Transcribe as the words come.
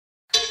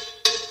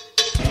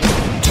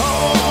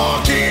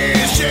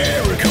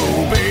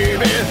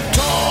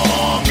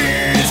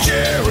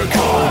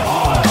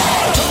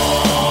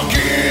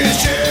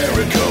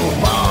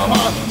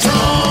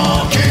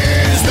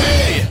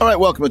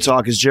welcome to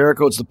Talk is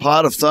Jericho. It's the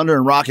pod of thunder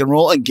and rock and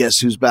roll. And guess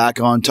who's back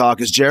on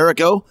Talk is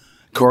Jericho?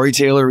 Corey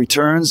Taylor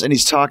returns, and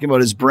he's talking about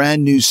his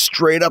brand new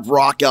straight up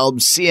rock album,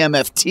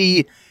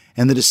 CMFT,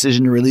 and the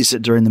decision to release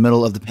it during the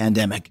middle of the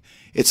pandemic.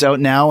 It's out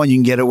now, and you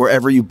can get it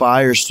wherever you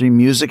buy or stream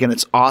music, and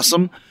it's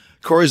awesome.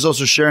 Corey's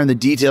also sharing the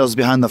details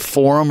behind the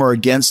Forum or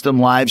Against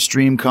Him live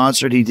stream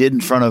concert he did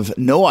in front of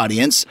no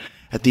audience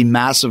at the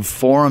massive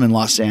Forum in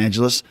Los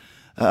Angeles.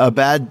 A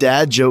bad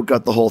dad joke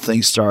got the whole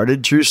thing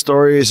started. True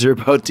stories you're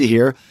about to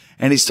hear.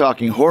 And he's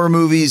talking horror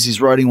movies.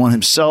 He's writing one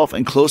himself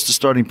and close to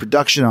starting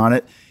production on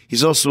it.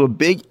 He's also a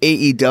big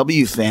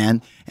AEW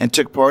fan and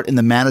took part in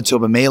the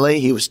Manitoba Melee.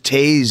 He was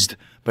tased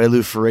by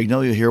Lou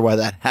Ferrigno. You'll hear why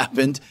that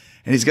happened.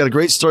 And he's got a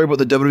great story about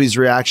the WWE's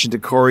reaction to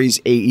Corey's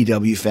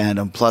AEW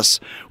fandom. Plus,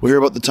 we'll hear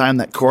about the time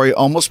that Corey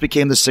almost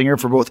became the singer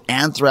for both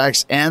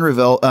Anthrax and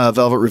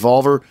Velvet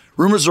Revolver.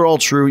 Rumors are all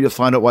true. You'll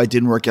find out why it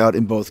didn't work out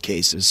in both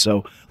cases.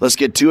 So let's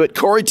get to it.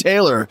 Corey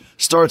Taylor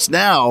starts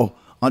now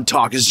on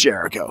Talk is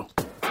Jericho.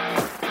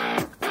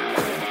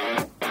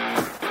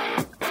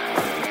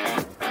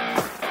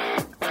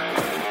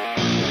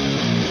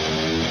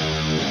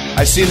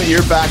 I see that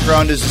your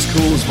background is as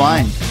cool as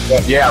mine.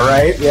 Yeah,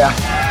 right? Yeah.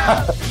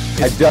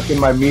 I duck in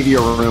my media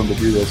room to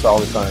do this all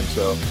the time.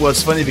 So, well,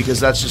 it's funny because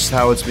that's just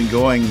how it's been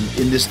going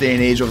in this day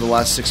and age over the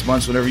last 6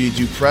 months. Whenever you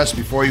do press,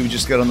 before you would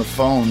just get on the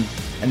phone,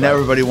 and now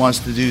everybody wants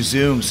to do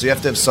Zoom. So you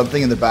have to have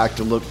something in the back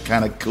to look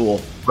kind of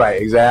cool.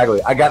 Right,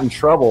 exactly. I got in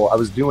trouble. I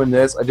was doing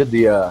this. I did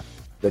the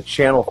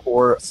Channel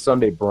 4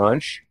 Sunday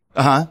brunch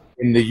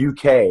in the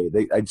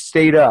UK. I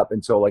stayed up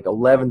until like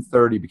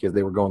 11:30 because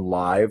they were going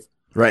live.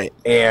 Right.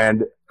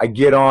 And I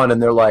get on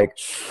and they're like,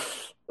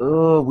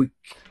 oh, we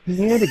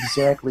can't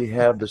exactly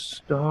have the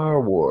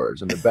Star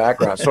Wars in the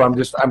background. So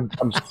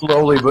I'm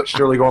slowly but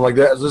surely going like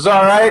this. Is this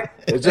all right?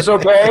 Is this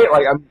okay?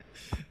 Like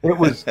I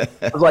was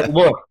like,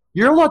 look,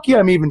 you're lucky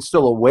I'm even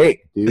still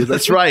awake, dude.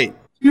 That's right.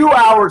 2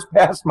 hours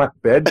past my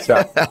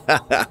bedtime.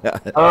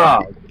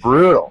 Oh,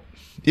 brutal.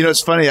 You know,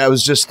 it's funny. I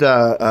was just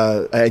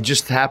I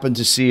just happened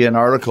to see an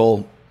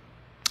article,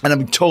 and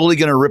I'm totally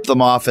going to rip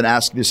them off and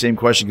ask you the same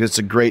question because it's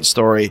a great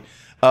story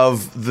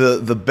of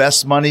the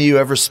best money you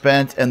ever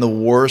spent and the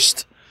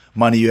worst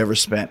money you ever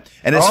spent.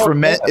 And it's for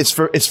men.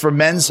 It's for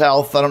Men's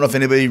Health. I don't know if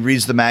anybody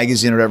reads the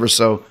magazine or whatever.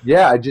 So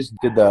yeah, I just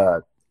did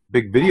the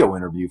big video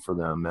interview for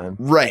them, man.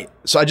 Right.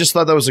 So I just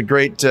thought that was a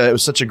great. It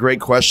was such a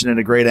great question and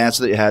a great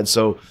answer that you had.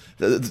 So,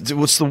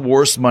 what's the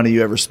worst money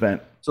you ever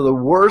spent? So the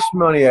worst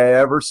money I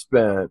ever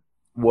spent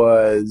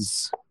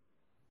was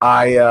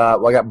I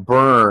got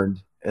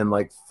burned in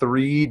like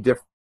 3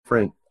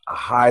 different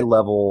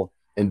high-level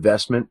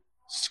investment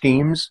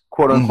schemes,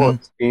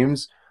 quote-unquote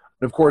schemes.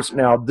 And of course,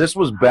 now this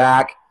was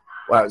back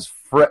when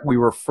we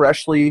were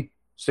freshly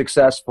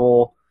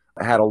successful.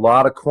 I had a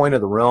lot of coin of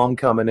the realm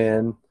coming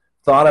in.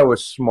 Thought I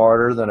was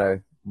smarter than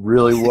I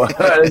really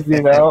was,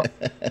 you know?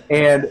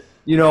 And,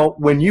 you know,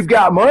 when you've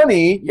got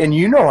money, and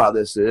you know how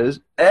this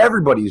is,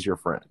 everybody's your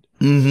friend.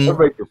 Mm-hmm.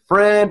 Everybody's your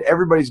friend.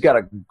 Everybody's got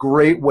a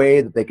great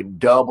way that they can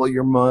double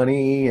your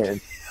money.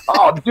 And,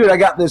 oh, dude, I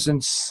got this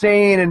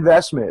insane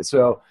investment.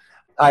 So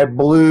I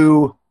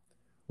blew,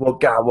 well,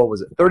 God, what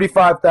was it?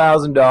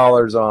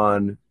 $35,000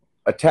 on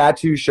a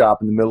tattoo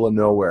shop in the middle of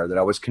nowhere that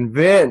I was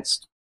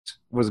convinced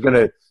was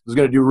gonna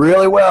do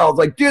really well. It's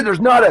like, dude, there's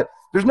not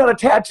a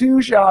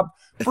tattoo shop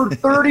for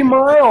 30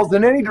 miles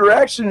in any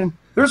direction.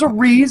 There's a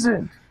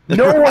reason.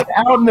 No one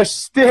out in the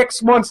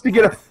sticks wants to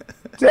get a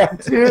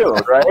tattoo,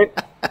 right?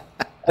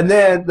 And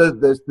then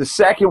the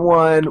second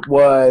one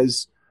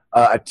was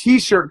a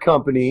T-shirt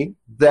company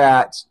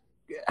that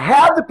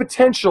had the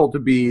potential to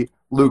be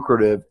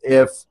lucrative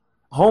if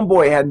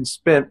Homeboy hadn't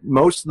spent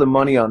most of the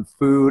money on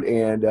food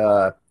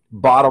and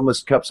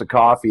bottomless cups of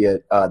coffee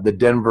at the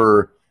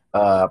Denver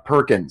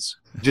Perkins.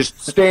 Just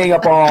staying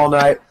up all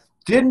night.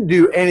 Didn't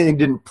do anything,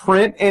 didn't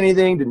print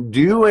anything, didn't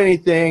do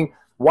anything.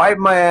 Wiped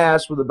my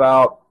ass with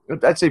about,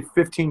 I'd say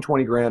 15,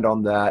 20 grand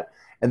on that.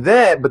 And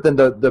then, but then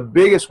the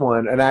biggest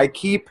one, and I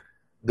keep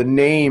the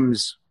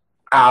names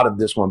out of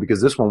this one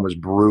because this one was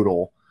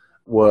brutal,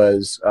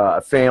 was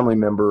a family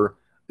member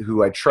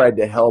who I tried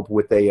to help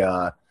with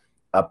a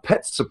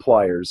pet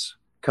suppliers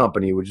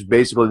company, which is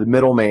basically the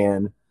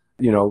middleman,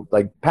 you know,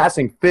 like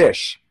passing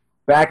fish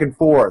back and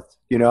forth,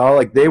 you know,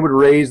 like they would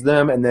raise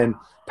them and then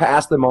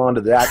pass them on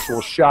to the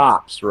actual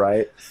shops,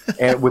 right?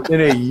 And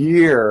within a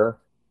year,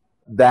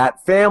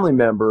 that family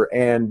member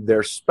and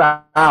their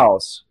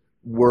spouse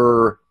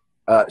were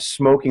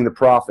smoking the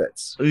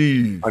profits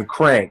on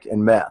crank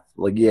and meth.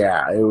 Like,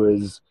 yeah, it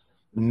was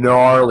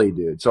gnarly,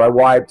 dude. So I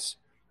wiped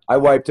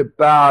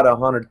about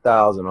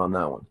 100,000 on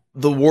that one.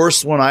 The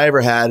worst one I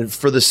ever had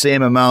for the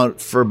same amount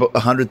for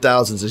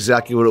 100,000 is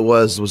exactly what it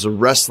was a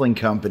wrestling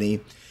company.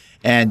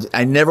 And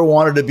I never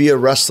wanted to be a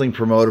wrestling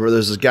promoter, but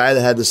there's this guy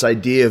that had this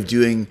idea of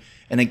doing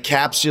an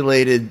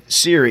encapsulated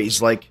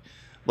series like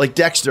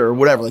Dexter or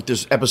whatever. Like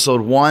there's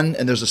episode 1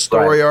 and there's a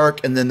story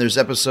arc, and then there's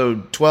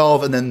episode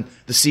 12 and then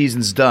the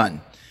season's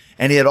done.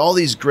 And he had all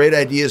these great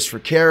ideas for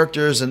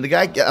characters. And the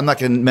guy, I'm not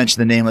going to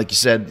mention the name, like you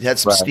said, he had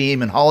some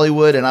steam in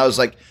Hollywood. And I was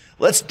like,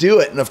 let's do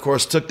it. And of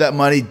course, took that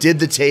money, did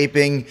the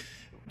taping,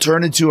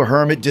 turned into a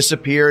hermit,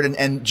 disappeared,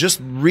 and just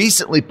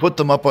recently put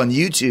them up on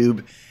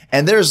YouTube.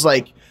 And there's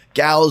like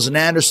Gallows and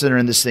Anderson are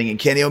in this thing, and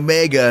Kenny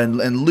Omega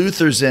and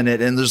Luther's in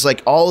it. And there's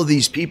like all of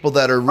these people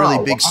that are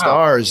really big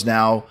stars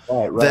now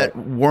that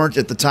weren't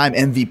at the time.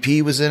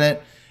 MVP was in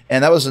it.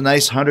 And that was a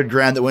nice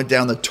 $100,000 that went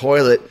down the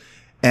toilet.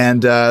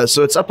 And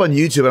so it's up on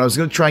YouTube, and I was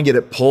going to try and get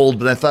it pulled,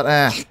 but I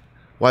thought,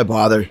 why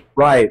bother?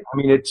 Right. I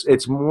mean,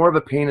 it's more of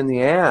a pain in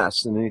the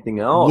ass than anything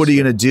else. What are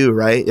you going to do,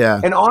 right? Yeah.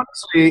 And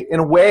honestly,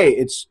 in a way,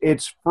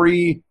 it's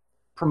free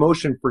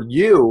promotion for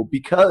you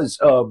because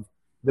of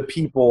the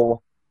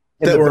people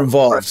that were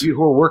involved,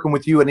 who are working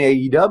with you in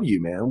AEW,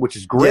 man, which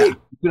is great. Yeah.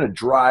 You're going to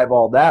drive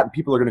all that, and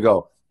people are going to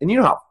go. And you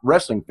know how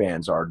wrestling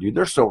fans are, dude.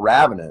 They're so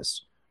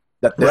ravenous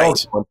that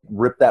they'll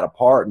rip that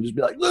apart and just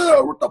be like,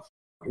 what the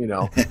you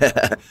know.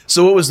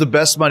 So what was the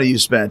best money you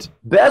spent?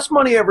 Best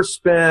money I ever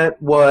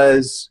spent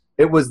was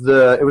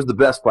the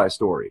Best Buy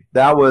story.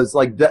 That was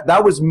like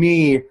that was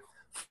me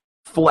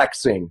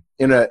flexing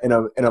in a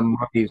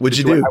money. What'd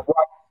you do?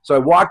 I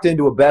walked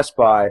into a Best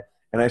Buy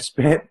and I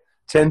spent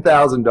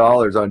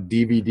 $10,000 on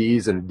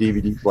DVDs and a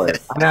DVD player.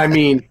 And I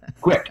mean,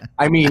 quick.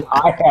 I mean,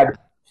 I had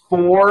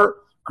 4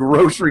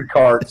 grocery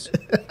carts.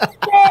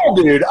 Oh,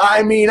 dude.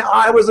 I mean,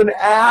 I was an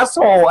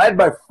asshole. I had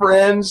my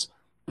friends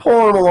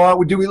pulling them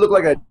along. We look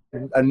like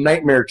a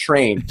nightmare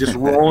train just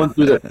rolling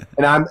through the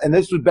and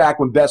this was back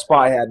when Best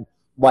Buy had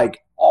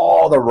like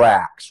all the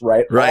racks,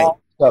 right?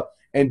 All stuff.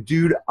 And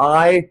dude,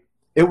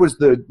 it was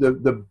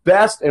the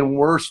best and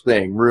worst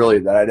thing really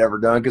that I'd ever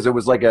done, because it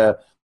was like a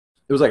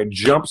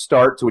jump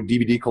start to a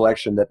DVD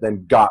collection that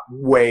then got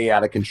way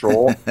out of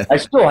control. I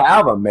still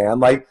have them, man.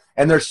 Like,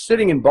 and they're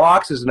sitting in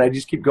boxes, and I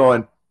just keep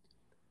going,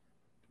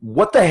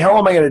 what the hell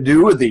am I going to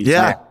do with these?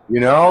 Yeah. Man? You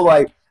know,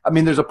 like, I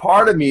mean, there's a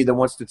part of me that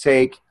wants to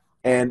take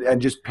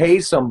and just pay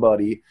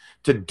somebody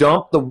to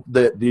dump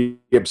the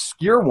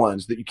obscure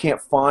ones that you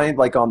can't find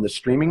like on the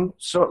streaming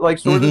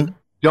sources,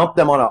 dump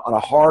them on a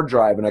hard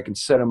drive, and I can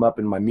set them up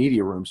in my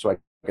media room so I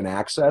can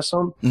access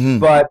them. Mm-hmm.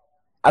 But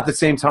at the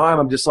same time,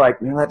 I'm just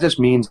like, man, that just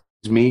means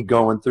me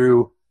going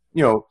through,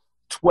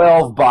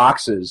 12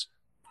 boxes,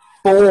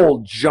 full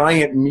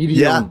giant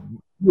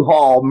medium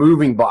U-Haul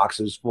moving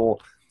boxes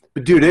full.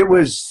 But dude, it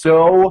was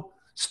so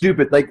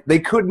stupid. Like, they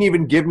couldn't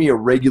even give me a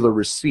regular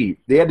receipt.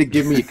 They had to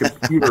give me a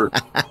computer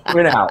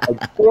printout,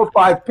 like 4 or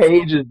 5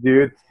 pages,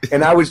 dude.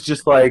 And I was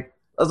like,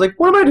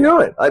 what am I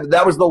doing?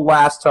 That was the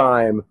last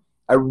time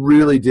I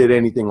really did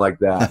anything like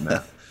that,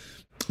 man.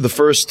 The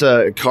first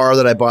car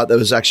that I bought that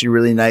was actually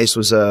really nice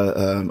was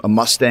a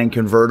Mustang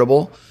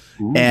convertible.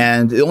 Ooh.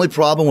 And the only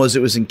problem was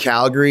it was in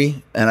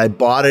Calgary, and I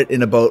bought it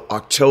in about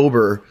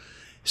October.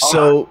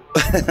 So,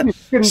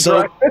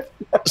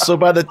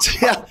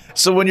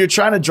 so when you're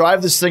trying to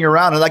drive this thing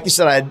around, and like you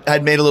said,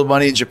 I'd made a little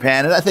money in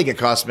Japan, and I think it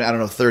cost me, I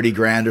don't know,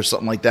 $30,000 or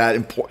something like that,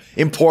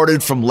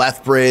 imported from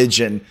Lethbridge,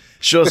 and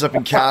shows up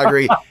in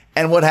Calgary.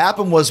 And what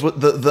happened was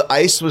the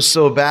ice was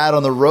so bad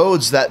on the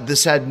roads that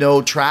this had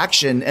no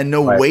traction and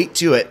no weight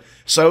to it.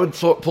 So I would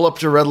pull up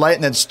to a red light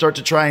and then start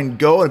to try and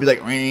go, and it'd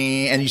be like,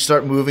 and you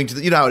start moving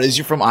to you know how it is,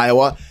 you're from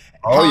Iowa.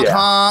 Oh,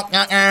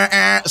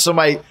 yeah. So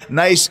my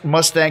nice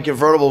Mustang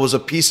convertible was a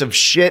piece of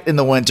shit in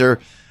the winter.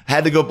 I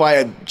had to go buy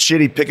a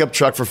shitty pickup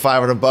truck for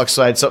 $500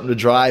 so I had something to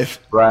drive.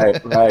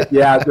 Right.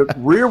 Yeah, the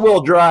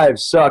rear-wheel drive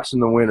sucks in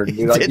the winter,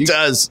 dude. Like, it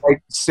does.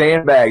 Like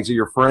sandbags are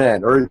your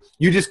friend, or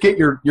you just get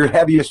your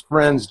heaviest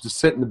friends to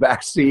sit in the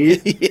back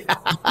seat.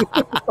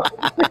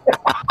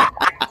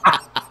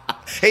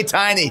 Hey,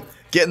 Tiny,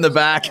 get in the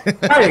back.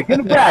 Tiny, get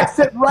in the back.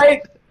 Sit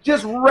right,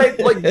 just to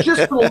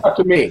the left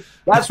of me.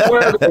 That's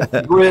where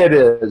the grid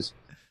is.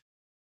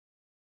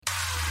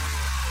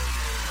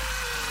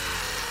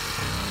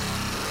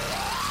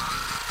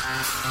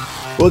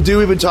 Well, dude,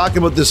 we've been talking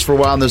about this for a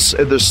while, and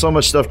there's so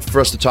much stuff for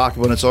us to talk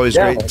about, and it's always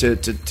great to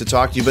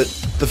talk to you. But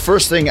the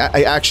first thing,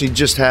 I actually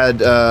just had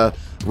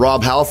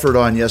Rob Halford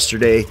on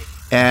yesterday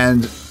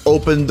and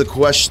opened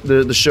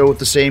the show with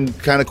the same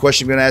kind of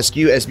question I'm going to ask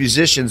you as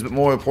musicians, but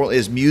more importantly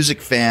as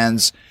music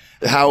fans.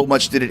 How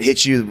much did it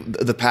hit you,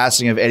 the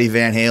passing of Eddie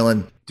Van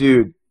Halen?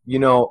 Dude,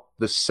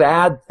 the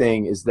sad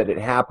thing is that it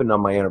happened on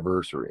my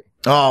anniversary.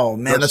 Oh,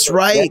 man, that's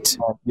right.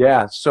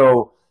 Yeah,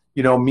 so...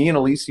 me and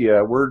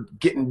Alicia, we're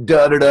getting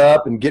dudded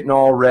up and getting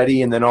all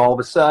ready, and then all of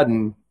a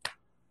sudden,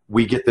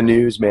 we get the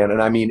news, man. And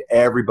I mean,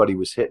 everybody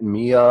was hitting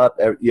me up.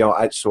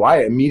 So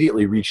I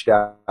immediately reached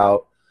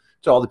out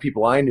to all the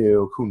people I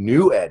knew who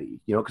knew Eddie,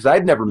 because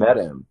I'd never met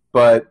him.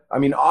 But, I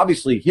mean,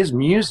 obviously, his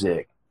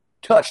music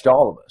touched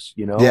all of us,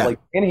 Yeah. Like,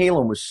 Van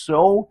Halen was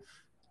so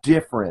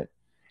different,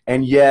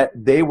 and yet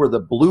they were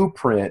the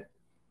blueprint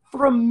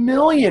for a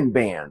million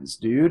bands,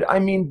 dude. I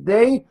mean,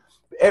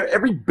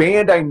 every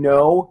band I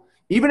know,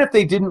 even if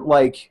they didn't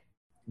like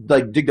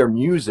dig their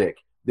music,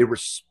 they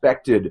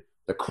respected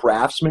the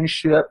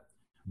craftsmanship,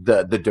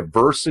 the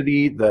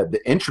diversity,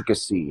 the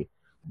intricacy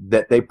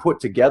that they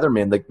put together,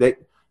 man. Like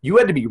you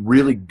had to be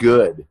really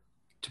good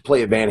to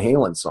play a Van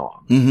Halen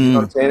song. Mm-hmm. You know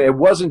what I'm saying? It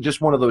wasn't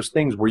just one of those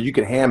things where you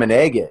could ham and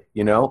egg it,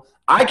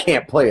 I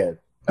can't play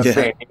a Yeah.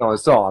 Van Halen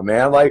song,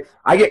 man. Like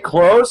I get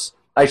close,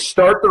 I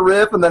start the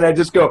riff, and then I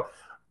just go,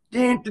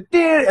 din, din,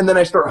 din, and then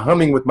I start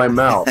humming with my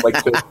mouth, like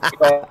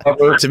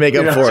To make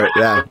up for it,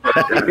 yeah.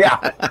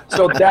 yeah.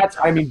 So that's,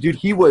 I mean, dude,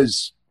 he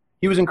was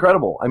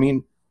incredible. I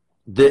mean,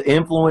 the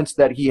influence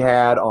that he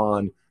had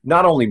on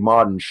not only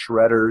modern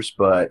shredders,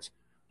 but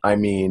I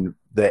mean,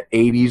 the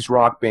 80s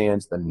rock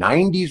bands, the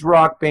 90s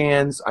rock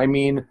bands. I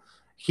mean,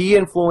 he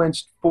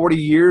influenced 40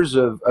 years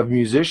of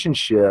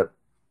musicianship.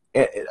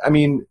 I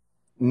mean,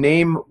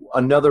 name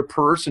another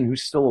person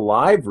who's still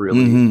alive,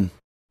 really,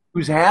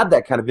 who's had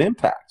that kind of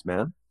impact,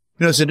 man.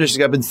 You know, it's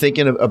interesting. I've been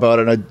thinking about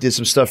it. I did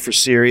some stuff for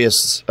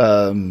Sirius,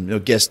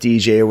 guest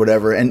DJ or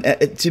whatever. And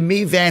to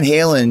me, Van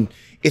Halen,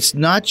 it's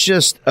not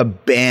just a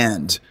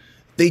band.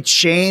 They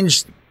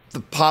changed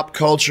the pop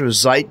culture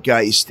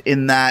zeitgeist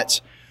in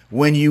that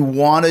when you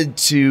wanted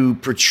to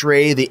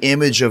portray the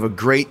image of a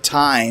great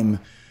time,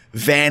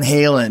 Van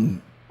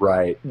Halen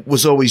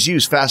was always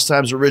used. Fast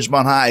Times at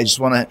Ridgemont High. Just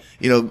want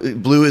to,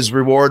 blew his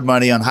reward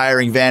money on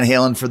hiring Van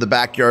Halen for the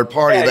backyard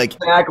party. Yeah, like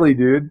exactly,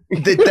 dude.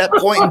 At that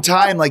point in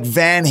time, like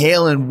Van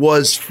Halen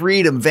was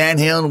freedom. Van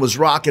Halen was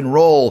rock and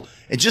roll.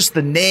 And just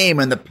the name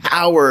and the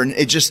power, and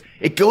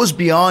it goes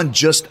beyond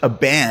just a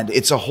band.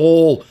 It's a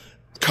whole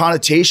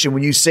connotation.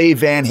 When you say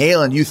Van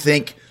Halen, you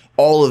think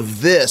all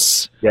of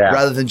this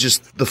rather than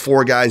just the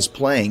four guys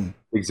playing.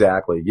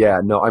 Exactly.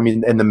 Yeah. No, I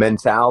mean, and the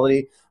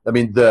mentality, I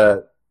mean,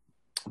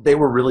 they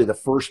were really the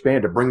first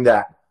band to bring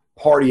that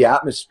party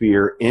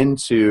atmosphere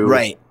into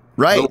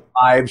the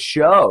live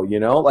show,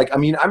 Like, I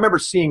mean, I remember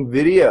seeing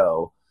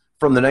video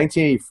from the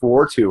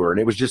 1984 tour, and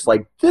it was just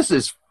like, this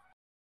is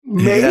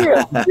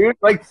man, dude.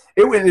 Like,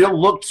 it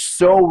looked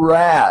so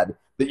rad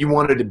that you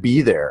wanted to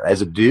be there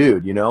as a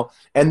dude,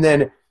 And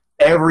then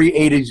every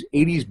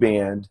 80s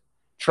band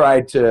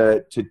tried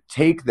to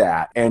take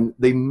that, and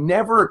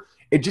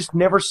it just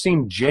never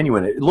seemed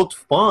genuine. It looked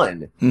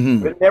fun,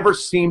 but it never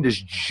seemed as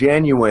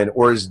genuine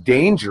or as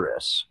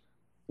dangerous,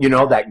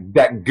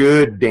 that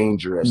good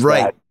dangerous,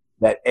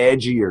 that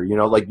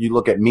edgier, like you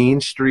look at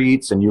Mean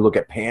Streets and you look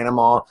at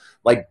Panama,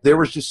 like there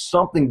was just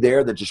something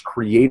there that just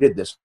created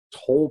this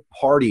whole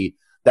party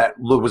that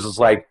was just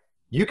like,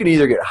 you can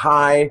either get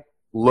high,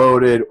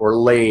 loaded, or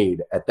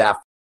laid at that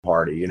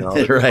party,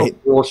 There's no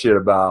bullshit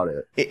about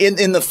it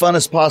in the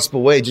funnest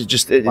possible way.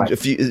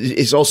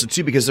 It's also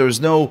too because there was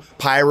no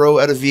pyro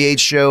at a VH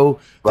show.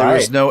 There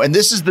was no, and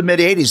this is the mid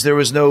 80s. There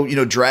was no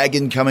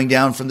dragon coming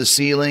down from the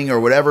ceiling or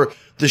whatever.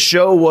 The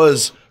show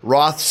was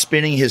Roth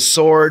spinning his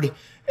sword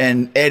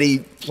and Eddie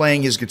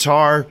playing his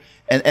guitar,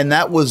 and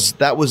that was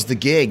the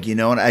gig,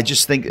 And I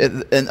just think,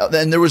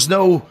 and there was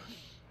no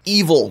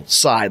evil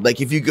side.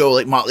 Like if you go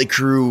like Motley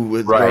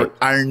Crue or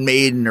Iron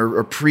Maiden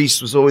or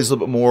Priest was always a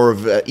little bit more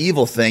of an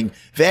evil thing.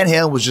 Van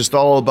Halen was just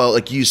all about,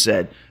 like you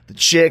said, the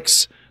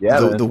chicks,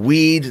 the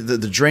weed, the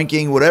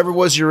drinking, whatever it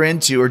was you're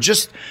into, or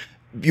just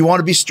you want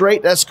to be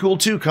straight, that's cool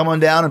too. Come on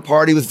down and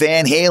party with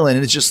Van Halen.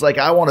 And it's just like,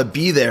 I want to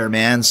be there,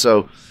 man.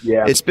 So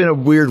it's been a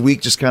weird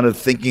week just kind of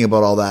thinking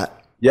about all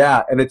that.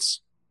 Yeah. And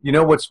it's,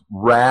 what's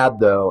rad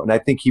though, and I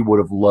think he would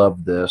have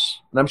loved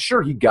this, and I'm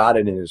sure he got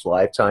it in his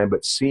lifetime,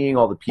 but seeing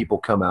all the people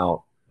come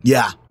out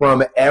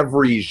from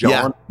every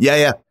genre,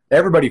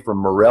 everybody from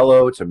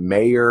Morello to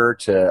Mayer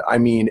to, I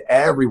mean,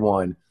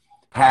 everyone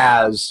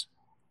has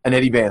an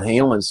Eddie Van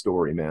Halen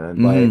story,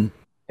 man. Like,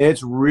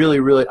 it's really,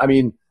 really, I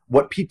mean,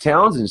 what Pete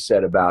Townsend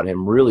said about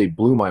him really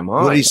blew my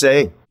mind. What did he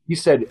say? He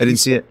said, I didn't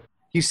see it.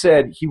 He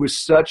said he was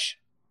such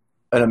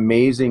an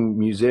amazing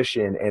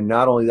musician, and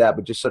not only that,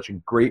 but just such a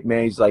great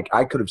man. He's like,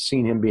 I could have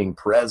seen him being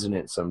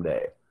president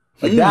someday.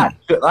 Like that.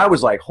 I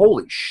was like,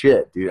 holy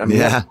shit, dude. I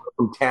mean,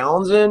 from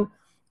Townsend,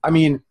 I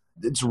mean,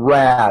 it's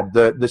rad.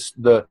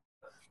 The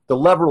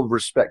level of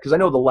respect, because I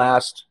know the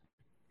last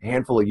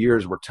handful of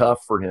years were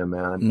tough for him,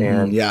 man.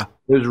 And it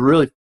was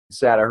really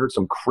sad. I heard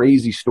some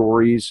crazy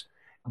stories,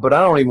 but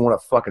I don't even want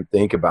to fucking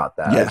think about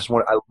that.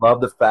 I love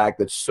the fact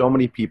that so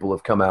many people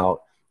have come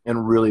out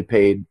and really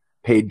paid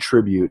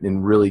tribute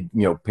and really,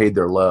 paid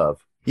their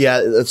love.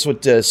 Yeah, that's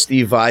what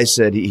Steve Vai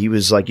said. He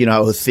was like,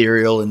 how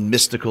ethereal and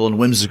mystical and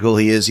whimsical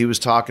he is. He was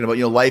talking about,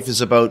 life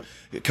is about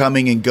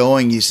coming and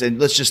going. He said,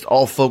 let's just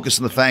all focus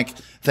on the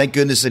thank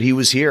goodness that he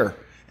was here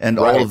and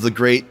all of the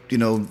great,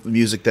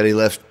 music that he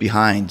left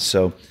behind.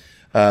 So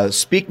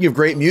speaking of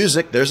great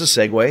music, there's a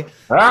segue.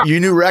 Your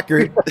new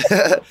record,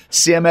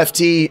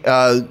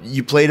 CMFT,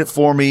 you played it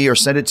for me or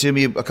sent it to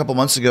me a couple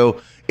months ago.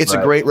 It's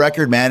a great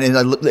record, man.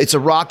 And it's a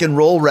rock and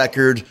roll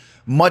record,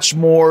 much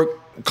more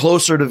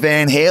closer to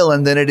Van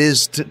Halen than it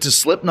is to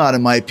Slipknot,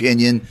 in my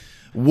opinion.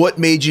 What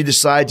made you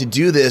decide to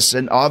do this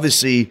and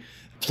obviously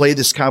play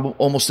this kind of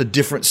almost a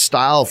different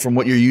style from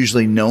what you're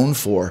usually known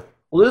for?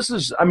 Well, this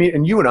is, I mean,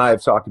 and you and I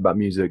have talked about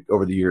music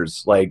over the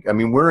years. Like, I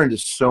mean, we're into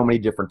so many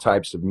different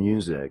types of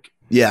music.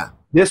 Yeah.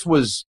 This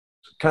was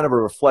kind of a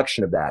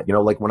reflection of that.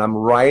 Like when I'm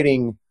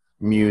writing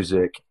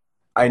music,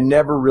 I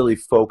never really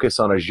focus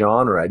on a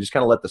genre. I just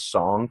kind of let the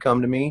song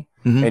come to me.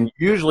 And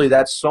usually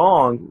that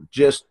song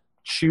just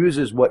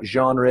chooses what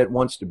genre it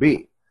wants to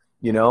be.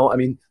 You know, I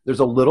mean, there's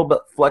a little bit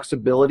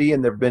flexibility,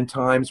 and there have been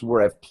times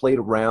where I've played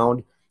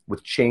around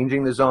with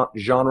changing the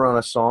genre on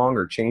a song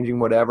or changing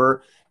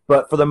whatever.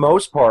 But for the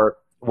most part,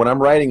 when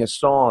I'm writing a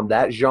song,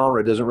 that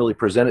genre doesn't really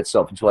present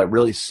itself until I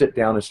really sit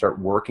down and start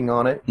working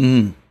on it.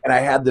 Mm. And I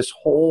had this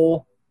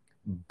whole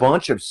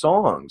bunch of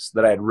songs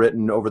that I had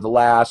written over the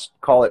last,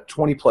 call it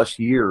 20 plus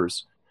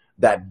years,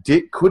 that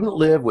couldn't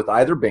live with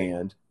either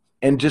band,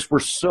 and just were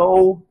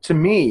so, to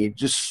me,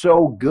 just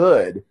so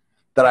good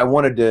that I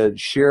wanted to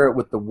share it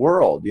with the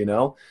world, you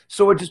know?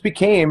 So it just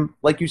became,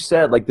 like you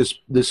said, like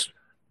this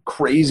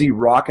crazy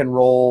rock and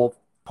roll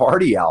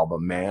party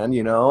album, man,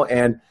 you know?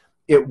 And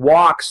it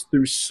walks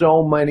through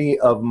so many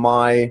of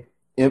my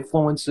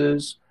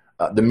influences,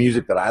 the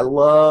music that I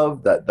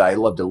love, that I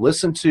love to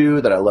listen to,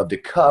 that I love to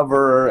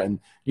cover. And,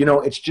 you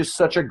know, it's just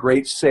such a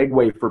great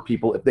segue for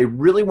people if they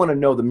really want to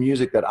know the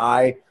music that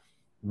I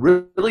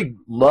really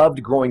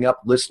loved growing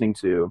up listening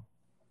to,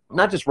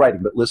 not just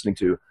writing, but listening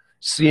to.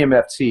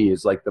 CMFT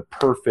is like the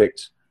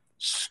perfect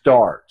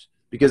start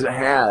because it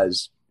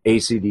has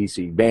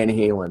AC/DC, Van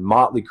Halen,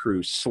 Motley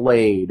Crue,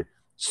 Slade,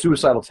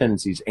 Suicidal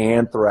Tendencies,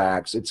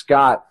 Anthrax. It's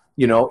got,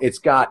 you know, it's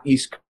got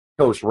East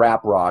Coast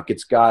rap rock.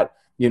 It's got,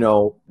 you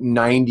know,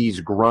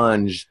 90s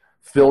grunge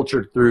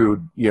filtered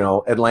through, you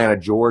know, Atlanta,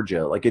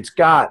 Georgia. Like, it's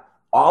got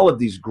all of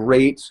these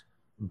great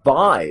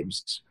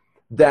vibes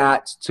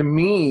that, to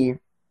me,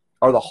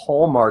 are the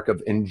hallmark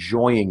of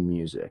enjoying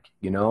music.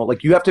 You know,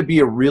 like, you have to be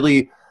a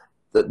really,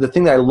 the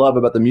thing that I love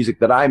about the music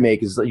that I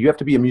make is that you have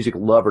to be a music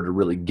lover to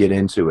really get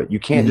into it. You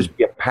can't just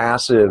be a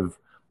passive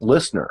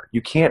listener.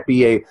 You can't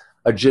be a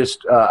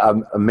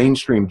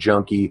mainstream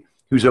junkie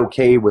who's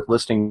okay with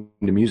listening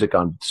to music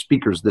on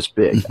speakers this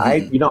big.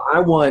 I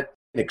want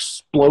an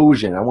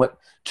explosion. I want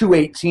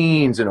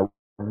 218s and a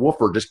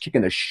woofer just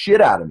kicking the shit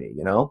out of me,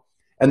 you know?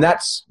 And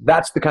that's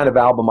the kind of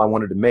album I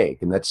wanted to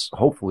make, and that's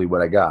hopefully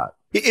what I got.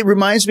 It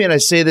reminds me, and I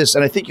say this,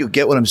 and I think you'll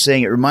get what I'm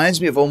saying. It reminds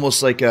me of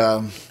almost like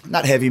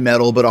not heavy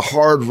metal, but a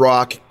hard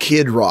rock,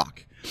 Kid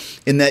Rock.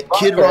 In that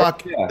Kid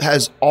Rock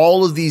has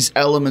all of these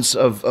elements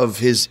of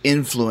his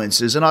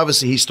influences. And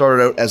obviously he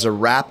started out as a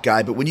rap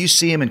guy, but when you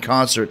see him in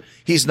concert,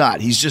 he's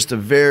not. He's just a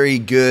very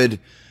good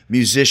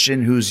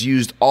musician who's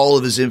used all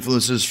of his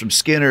influences from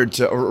Skinner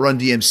to Run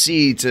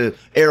DMC to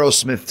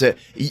Aerosmith.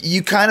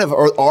 You kind of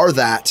are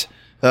that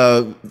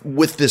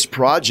with this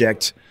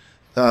project.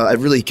 I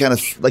really kind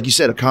of, like you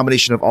said, a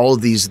combination of all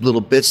of these little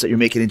bits that you're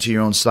making into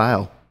your own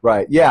style.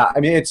 Right. Yeah. I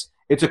mean,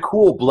 it's a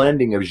cool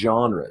blending of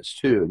genres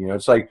too. You know,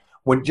 it's like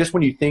when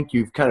you think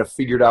you've kind of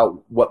figured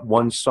out what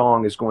one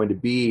song is going to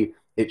be,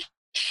 it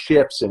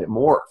shifts and it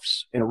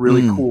morphs in a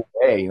really cool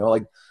way. You know,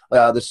 like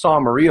the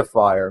song Maria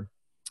Fire,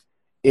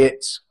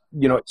 it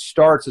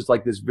starts as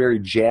like this very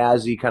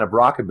jazzy kind of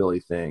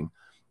rockabilly thing.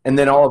 And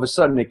then all of a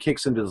sudden it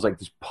kicks into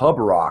this pub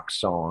rock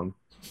song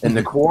in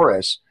the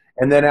chorus.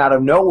 And then out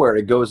of nowhere,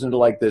 it goes into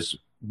like this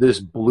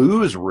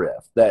blues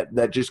riff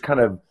that just kind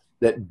of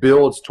that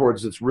builds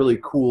towards this really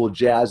cool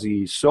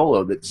jazzy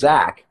solo that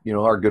Zach, you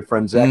know, our good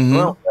friend Zach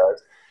Brown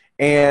does.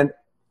 And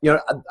you know,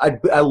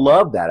 I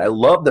love that. I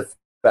love the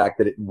fact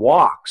that it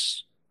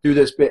walks through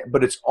this bit,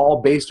 but it's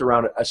all based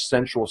around a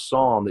sensual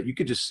song that you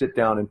could just sit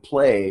down and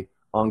play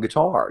on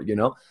guitar. You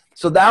know,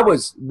 so that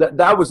was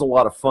a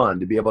lot of fun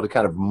to be able to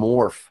kind of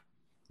morph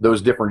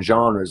those different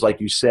genres,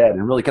 like you said,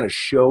 and really kind of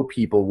show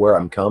people where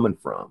I'm coming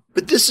from.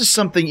 But this is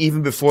something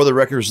even before the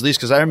record was released,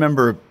 because I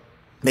remember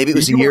maybe it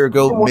was a year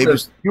ago.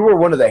 You were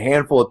one of the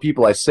handful of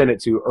people I sent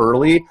it to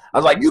early. I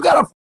was like, you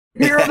got to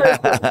hear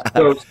this.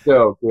 So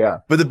stoked, yeah.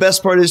 But the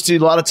best part is, too, a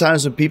lot of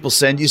times when people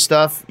send you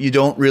stuff, you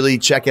don't really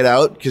check it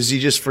out because you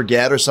just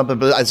forget or something.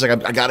 But it's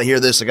like, I got to hear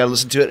this. I got to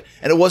listen to it.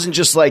 And it wasn't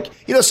just like,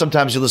 you know,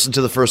 sometimes you listen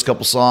to the first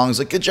couple songs,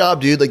 like, good job,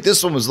 dude. Like,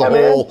 this one was the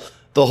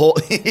whole,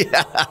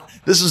 yeah,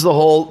 this is the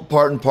whole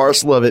part and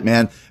parcel of it,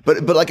 man.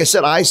 But like I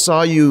said, I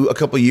saw you a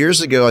couple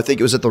years ago. I think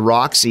it was at the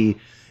Roxy.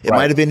 It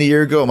might have been a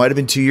year ago. It might have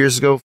been 2 years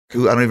ago. I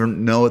don't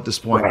even know at this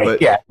point. Right.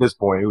 But yeah, at this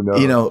point, who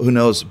knows? You know, who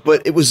knows?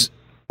 But it was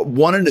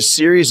one in a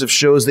series of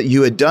shows that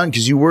you had done,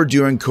 because you were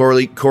doing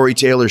Corey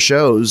Taylor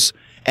shows,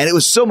 and it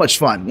was so much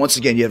fun. Once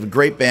again, you have a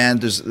great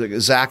band.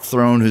 There's Zach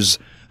Throne, who's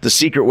the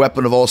secret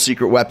weapon of all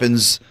secret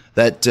weapons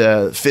that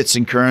Fitz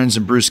and Kearns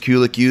and Bruce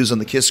Kulick use on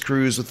the Kiss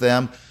cruise with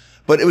them.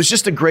 But it was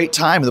just a great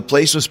time. The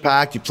place was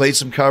packed. You played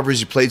some covers.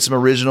 You played some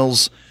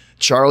originals.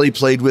 Charlie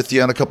played with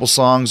you on a couple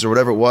songs or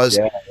whatever it was.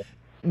 Yeah.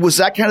 Was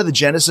that kind of the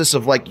genesis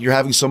of, like, you're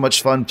having so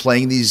much fun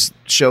playing these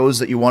shows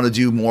that you want to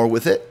do more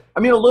with it? I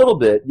mean, a little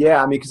bit,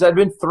 yeah. I mean, because I'd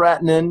been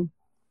threatening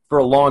for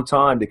a long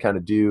time to kind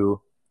of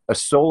do a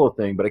solo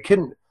thing, but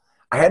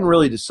I hadn't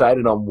really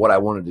decided on what I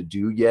wanted to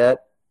do yet.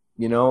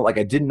 You know, like,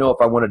 I didn't know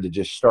if I wanted to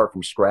just start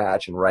from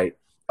scratch and write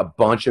a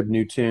bunch of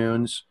new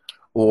tunes,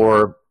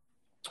 or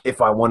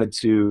if I wanted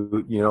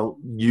to, you know,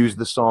 use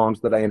the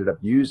songs that I ended up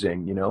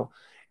using, you know.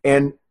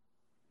 And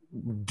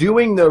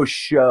doing those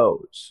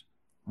shows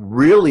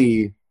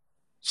really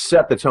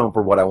set the tone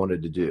for what I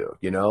wanted to do,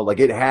 you know. Like,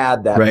 it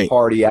had that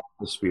party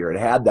atmosphere. It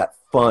had that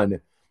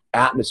fun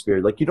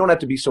atmosphere. Like, you don't have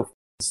to be so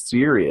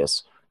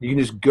serious You can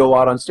just go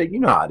out on stage. You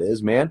know how it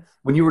is, man.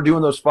 When you were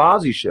doing those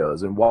Fozzy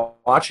shows and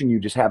watching you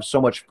just have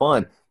so much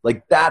fun,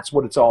 like that's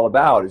what it's all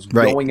about, is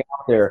Right. going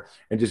out there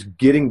and just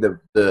getting the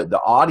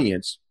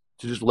audience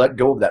to just let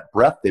go of that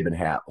breath they've been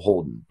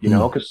holding, you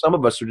know, because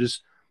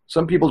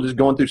some people just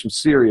going through some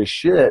serious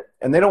shit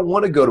and they don't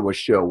want to go to a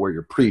show where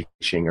you're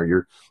preaching or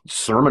you're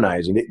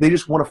sermonizing. They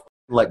just want to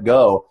let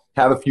go,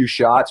 have a few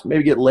shots,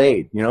 maybe get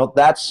laid. You know,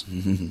 that's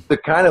the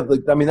kind of,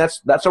 I mean,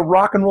 that's a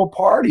rock and roll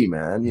party,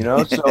 man, you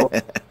know? So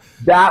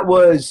that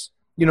was,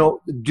 you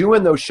know,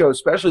 doing those shows,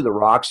 especially the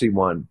Roxy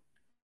one,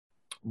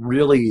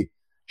 really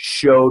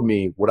showed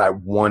me what I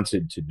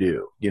wanted to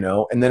do, you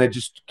know? And then it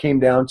just came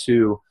down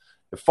to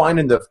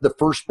finding the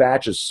first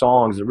batch of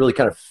songs that really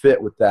kind of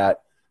fit with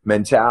that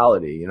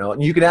mentality, you know?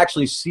 And you can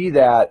actually see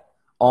that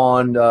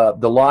on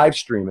the live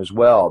stream as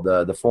well,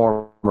 the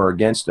former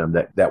Against Them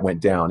that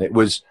went down. It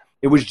was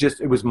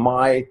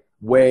my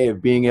way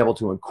of being able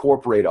to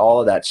incorporate all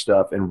of that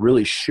stuff and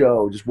really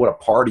show just what a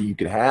party you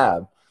could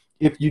have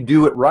if you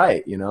do it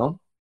right, you know?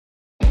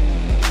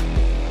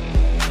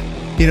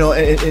 You know,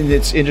 and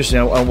it's interesting,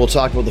 and we'll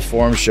talk about the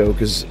Forum show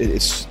because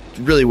it's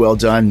really well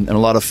done and a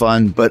lot of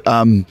fun. But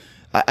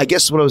I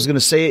guess what I was going to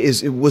say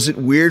is, was it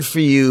weird for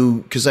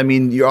you? Because, I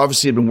mean, you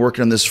obviously have been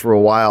working on this for a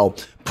while,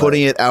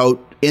 putting it out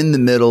in the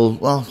middle,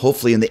 well,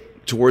 hopefully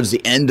towards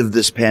the end of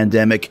this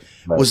pandemic.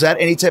 Right. Was that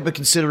any type of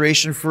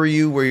consideration for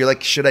you where you're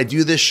like, should I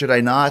do this? Should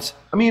I not?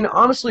 I mean,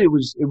 honestly, it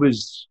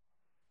was,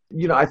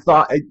 you know, I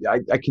thought,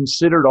 I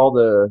considered all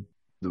the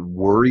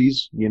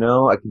worries, you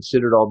know, I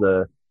considered all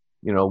the,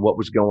 you know, what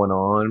was going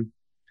on.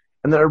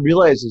 And then I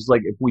realized it's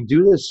like, if we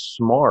do this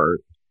smart,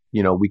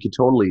 you know, we could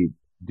totally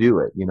do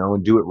it, you know,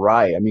 and do it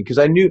right. I mean, because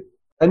I knew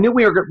we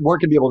weren't going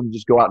to be able to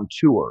just go out and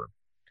tour,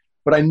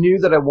 but I knew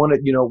that I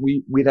wanted, you know,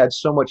 we'd had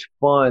so much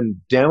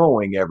fun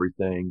demoing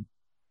everything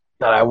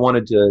that I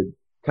wanted to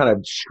kind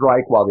of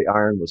strike while the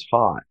iron was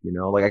hot, you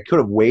know, like I could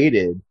have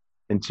waited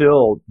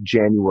until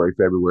January,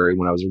 February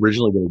when I was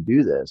originally going to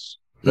do this.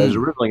 I was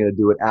originally going to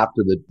do it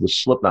after the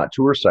Slipknot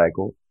tour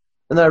cycle.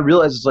 And then I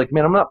realized it's like,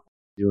 man, I'm not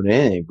doing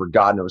anything for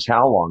God knows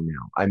how long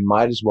now. I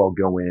might as well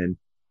go in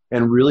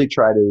and really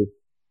try to,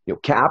 you know,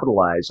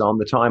 capitalize on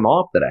the time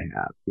off that I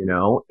have, you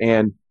know,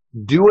 and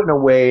do it in a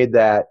way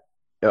that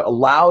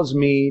allows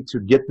me to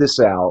get this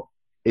out.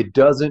 It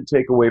doesn't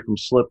take away from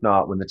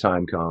Slipknot when the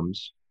time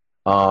comes.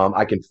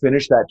 I can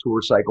finish that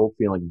tour cycle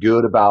feeling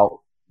good about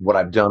what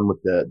I've done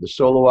with the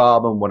solo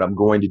album, what I'm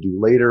going to do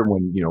later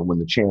when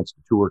the chance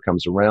to tour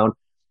comes around.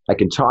 I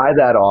can tie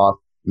that off,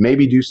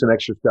 maybe do some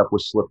extra stuff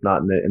with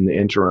Slipknot in the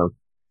interim.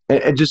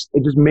 It just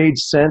made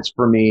sense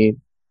for me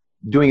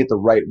doing it the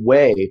right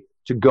way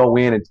to go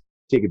in and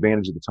take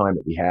advantage of the time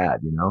that we had,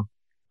 you know.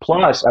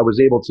 Plus, I was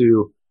able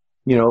to,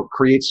 you know,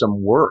 create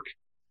some work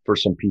for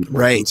some people.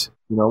 Right.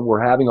 You know,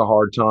 we're having a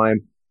hard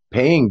time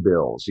paying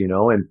bills, you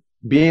know, and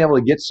being able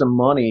to get some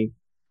money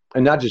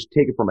and not just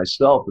take it for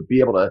myself, but be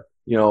able to,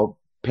 you know,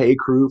 pay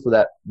crew for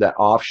that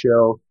off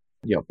show,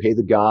 you know, pay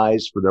the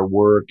guys for their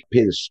work,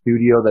 pay the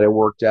studio that I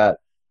worked at.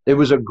 It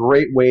was a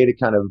great way to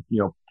kind of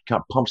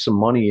pump some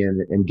money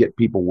in and get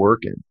people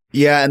working.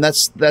 Yeah, and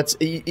that's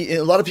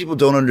a lot of people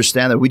don't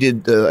understand that.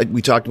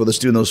 We talked about this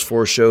doing those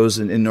 4 shows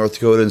in North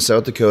Dakota and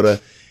South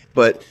Dakota,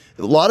 but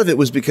a lot of it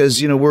was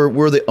because, you know,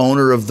 we're the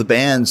owner of the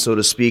band, so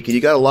to speak, and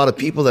you got a lot of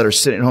people that are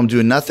sitting at home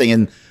doing nothing,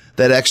 and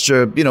that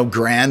extra, you know,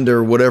 grand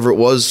or whatever it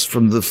was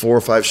from the 4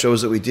 or 5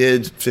 shows that we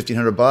did,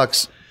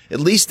 $1,500, at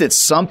least it's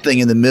something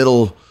in the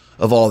middle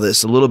of all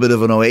this, a little bit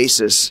of an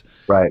oasis.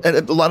 Right.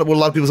 And what a lot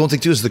of people don't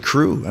think too is the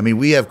crew. I mean,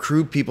 we have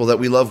crew people that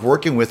we love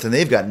working with, and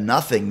they've got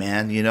nothing,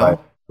 man, you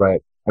know?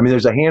 Right. I mean,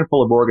 there's a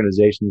handful of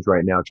organizations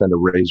right now trying to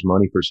raise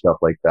money for stuff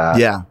like that.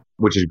 Yeah.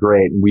 Which is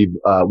great. And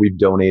we've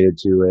donated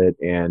to it,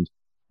 and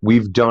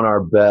we've done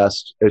our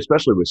best,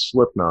 especially with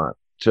Slipknot,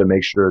 to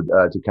make sure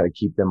to kind of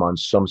keep them on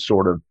some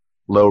sort of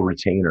low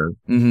retainer.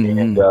 Mm-hmm.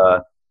 And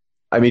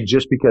I mean,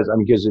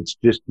 because it's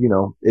just, you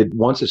know,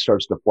 once it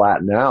starts to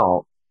flatten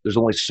out, there's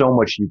only so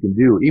much you can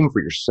do, even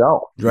for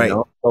yourself. Right. You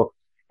know? So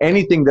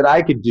anything that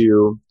I could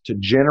do to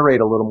generate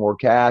a little more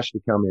cash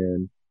to come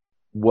in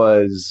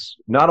was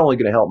not only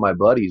going to help my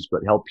buddies,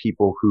 but help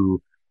people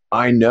who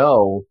I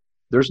know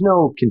there's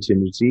no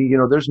contingency. You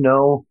know, there's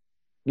no,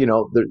 you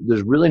know,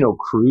 there's really no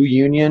crew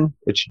union.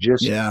 It's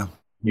just,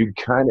 you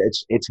kind of,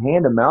 it's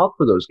hand to mouth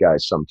for those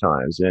guys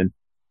sometimes. And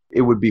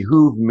it would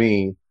behoove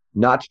me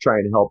not to try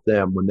and help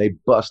them when they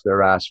bust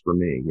their ass for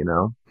me, you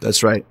know?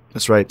 That's right.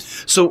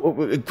 So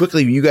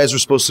quickly, you guys were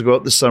supposed to go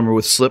out this summer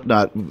with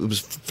Slipknot. It was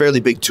a fairly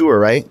big tour,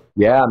 right?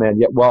 Yeah, man.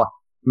 Yeah. Well,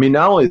 I mean,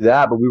 not only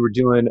that, but we were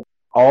doing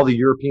all the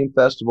European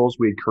festivals.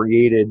 We had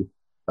created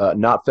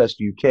Knotfest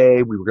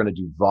UK. We were going to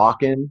do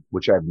Wacken,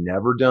 which I've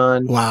never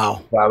done.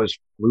 Wow. I was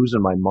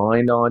losing my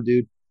mind on,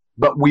 dude.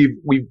 But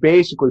we've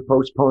basically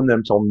postponed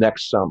them till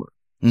next summer.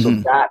 Mm-hmm.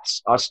 So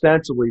that's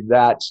ostensibly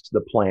that's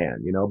the plan,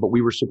 you know. But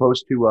we were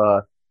supposed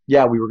to we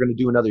were going to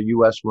do another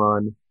US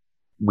run.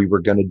 We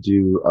were going to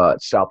do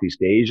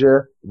Southeast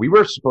Asia. We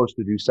were supposed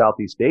to do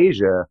Southeast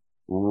Asia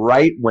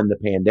right when the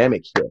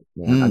pandemic hit.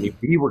 I mean,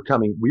 we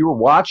were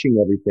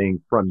watching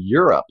everything from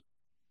Europe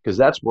because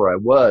that's where I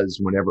was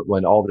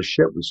when all the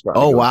shit was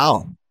starting. Oh, to go.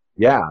 wow.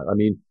 Yeah, I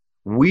mean,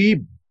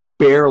 we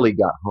barely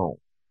got home.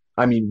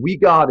 I mean, we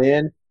got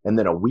in, and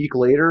then a week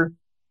later,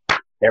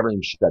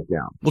 everything shut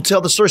down. Well,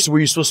 tell the story. So were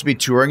you supposed to be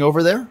touring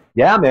over there?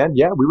 Yeah, man.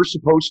 Yeah, we were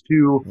supposed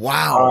to.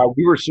 Wow.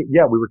 We were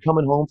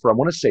coming home for, I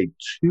want to say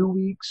 2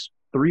 weeks,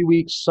 3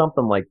 weeks,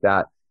 something like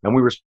that. And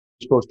we were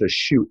supposed to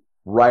shoot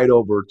right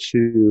over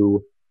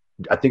to,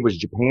 I think it was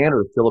Japan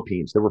or the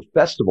Philippines. There were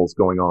festivals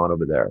going on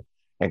over there.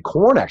 And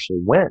Korn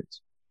actually went,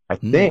 I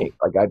think.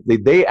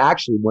 They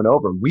actually went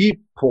over, and we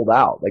pulled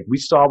out. Like, we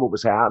saw what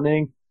was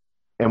happening,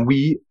 and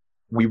we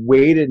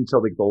waited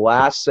until like the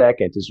last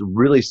second to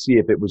really see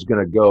if it was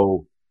going to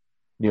go,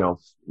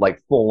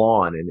 like full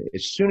on. And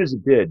as soon as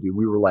it did, dude,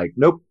 we were like,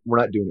 nope, we're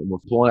not doing it. We're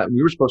pulling out. And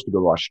we were supposed to go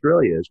to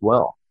Australia as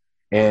well.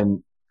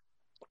 And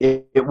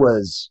it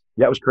was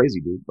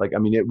crazy, dude. Like, I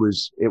mean,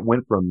 it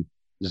went from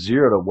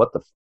 0 to what the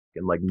f***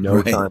 in like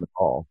no time at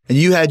all. And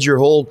you had your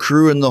whole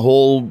crew and the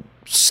whole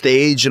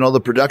stage and all the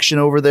production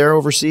over there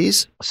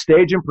overseas?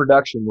 Stage and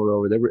production were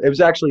over there. It was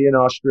actually in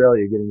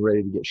Australia getting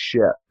ready to get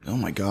shipped. Oh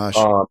my gosh.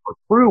 Our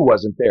crew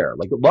wasn't there.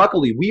 Like,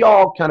 luckily we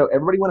all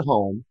everybody went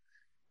home,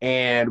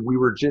 and we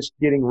were just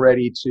getting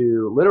ready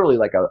to literally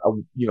like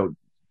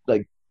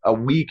a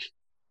week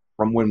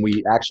from when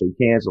we actually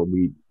canceled.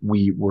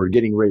 We were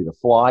getting ready to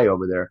fly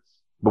over there,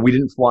 but we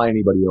didn't fly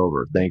anybody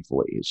over,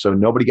 thankfully. So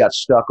nobody got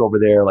stuck over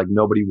there. Like,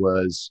 nobody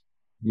was,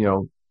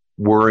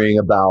 worrying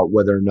about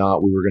whether or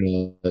not we were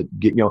going to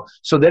get,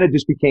 so then it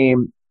just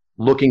became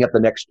looking at the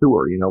next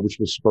tour, which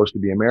was supposed to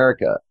be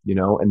America,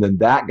 and then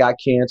that got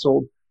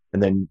canceled.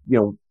 And then,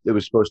 it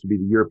was supposed to be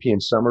the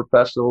European Summer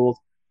Festival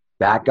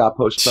that got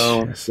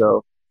postponed.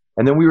 So,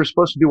 and then we were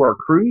supposed to do our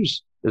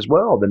cruise as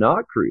well, the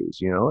Knot Cruise,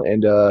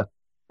 and,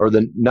 or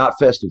the Knot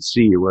Fest at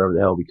Sea, or whatever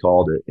the hell we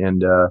called it.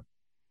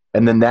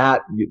 And then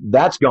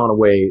that's gone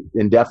away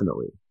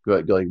indefinitely.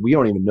 Like, we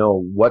don't even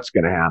know what's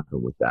going to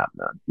happen with that,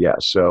 man. Yeah.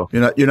 So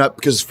you're not,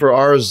 because for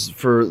ours,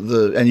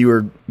 and you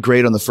were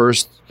great on the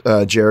first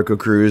Jericho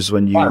cruise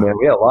when you, man,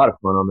 we had a lot of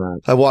fun on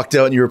that. I walked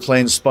out and you were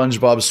playing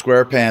SpongeBob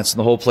SquarePants and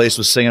the whole place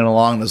was singing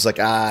along. And I was like,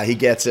 he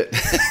gets it.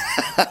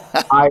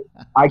 I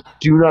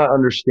do not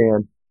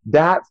understand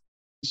that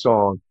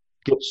song.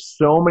 Gets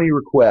so many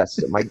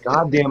requests. My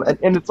goddamn,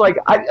 and it's like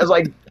I was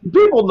like,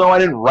 people know I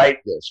didn't write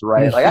this,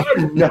 right? Like, I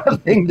had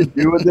nothing to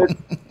do with it.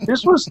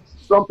 This was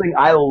something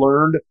I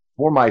learned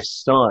for my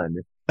son,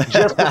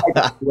 just so I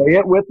could play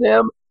it with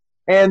him.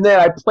 And then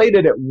I played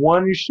it at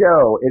one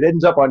show. It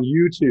ends up on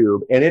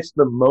YouTube, and it's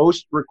the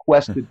most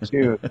requested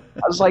tune.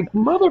 I was like,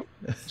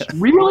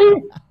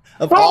 really?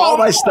 Of all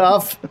my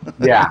stuff?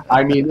 Yeah,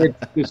 I mean, it's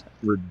just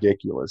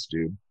ridiculous,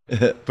 dude.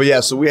 But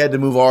yeah, so we had to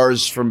move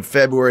ours from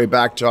February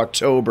back to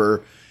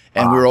October,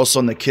 and we were also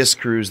on the KISS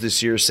cruise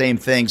this year. Same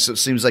thing. So it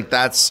seems like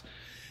that's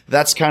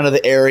kind of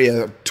the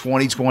area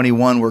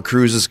 2021 where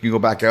cruises can go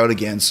back out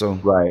again. So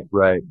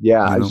right,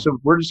 yeah. So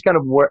we're just kind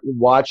of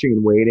watching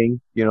and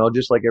waiting,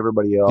 just like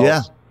everybody else.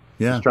 Yeah.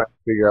 Just trying to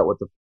figure out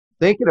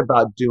thinking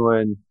about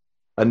doing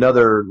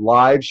another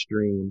live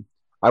stream.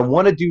 I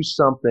want to do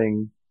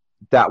something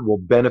that will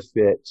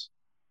benefit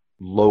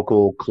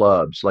local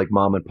clubs, like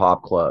mom and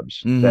pop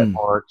clubs that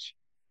aren't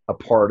a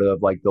part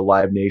of like the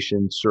Live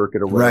Nation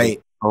circuit or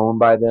whatever, owned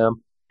by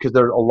them, because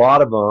there a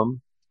lot of them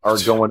are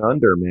going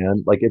under,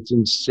 man. Like, it's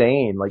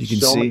insane. Like, you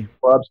can many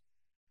clubs.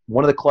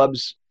 One of the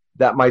clubs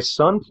that my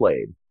son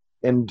played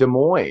in Des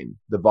Moines,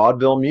 the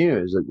Vaudeville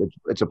Muse,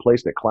 it's a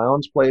place that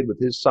Clowns played with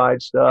his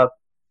side stuff.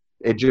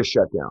 It just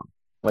shut down.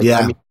 Like,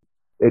 I mean,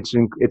 it's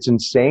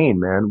insane,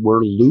 man.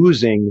 We're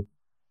losing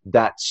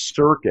that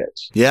circuit.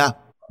 Yeah.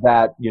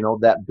 That,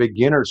 that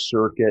beginner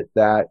circuit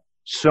that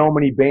so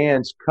many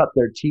bands cut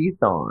their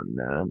teeth on,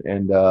 man.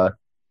 And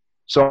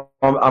so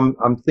I'm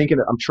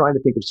trying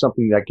to think of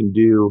something that I can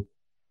do.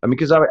 I mean,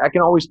 because I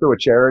can always throw a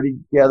charity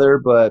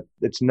together, but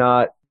it's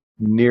not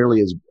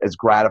nearly as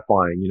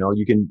gratifying.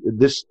 You can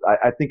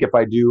I think if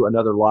I do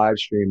another live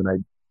stream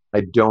and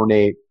I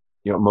donate,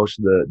 most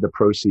of the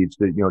proceeds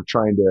to,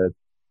 trying to,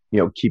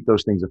 keep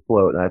those things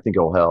afloat, and I think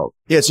it'll help.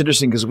 Yeah, it's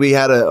interesting because we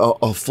had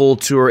a full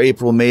tour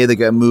April, May that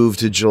got moved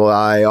to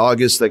July,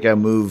 August, that got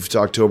moved to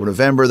October,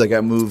 November, that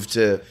got moved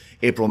to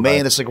April, May.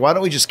 And it's like, why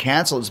don't we just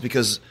cancel? It's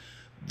because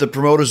the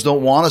promoters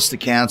don't want us to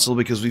cancel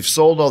because we've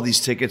sold all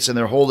these tickets and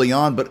they're holding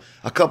on. But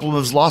a couple of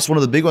them have lost. One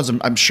of the big ones,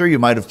 I'm sure you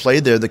might have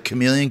played there, the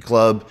Chameleon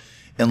Club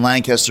in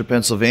Lancaster,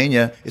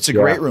 Pennsylvania. It's a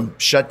great room,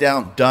 shut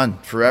down, done,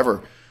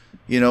 forever.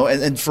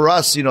 And for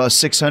us, a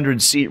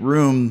 600-seat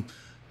room,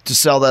 to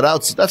sell that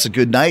out, that's a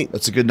good night.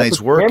 That's a good night's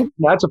work.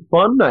 That's a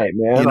fun night,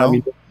 man. I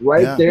mean,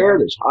 there,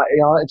 there's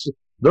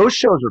those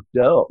shows are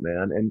dope,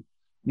 man. And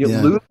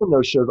losing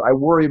those shows, I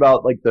worry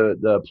about like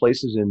the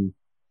places in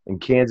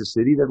Kansas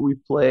City that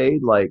we've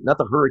played, like not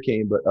the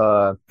Hurricane, but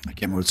I can't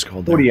remember what it's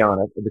called. Kodiak,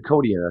 the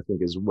Kodiak, I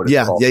think is what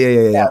it's called.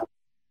 Yeah.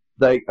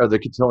 Or the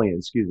Cotillion,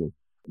 excuse me.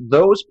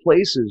 Those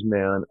places,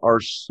 man, are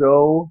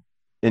so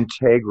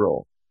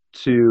integral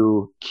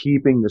to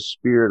keeping the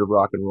spirit of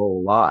rock and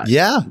roll alive.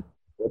 Yeah.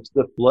 It's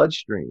the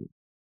bloodstream.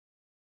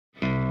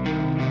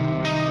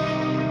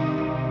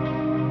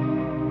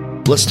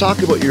 Let's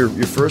talk about your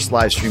first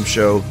live stream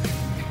show,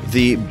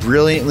 the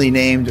brilliantly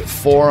named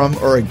Forum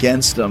or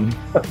Against Them,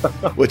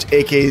 which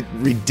AK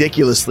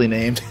ridiculously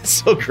named. It's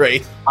so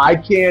great. I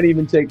can't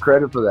even take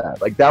credit for that.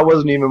 Like, that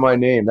wasn't even my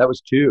name. That was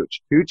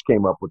Tooch. Tooch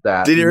came up with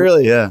that. Did he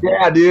really? Yeah.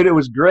 Yeah, dude, it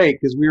was great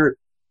because we were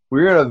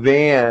in a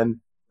van.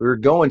 We were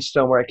going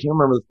somewhere. I can't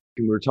remember.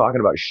 We were talking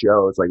about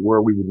shows, like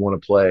where we would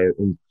want to play.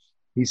 And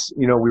we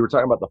were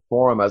talking about the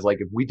Forum. I was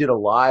like, if we did a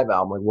live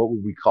album, like, what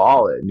would we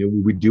call it? And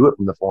we would do it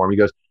from the Forum. He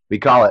goes, we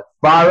call it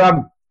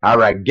Forum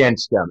or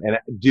Against Them. And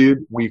dude,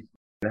 we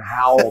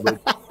howled.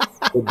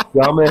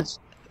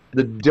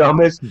 the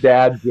dumbest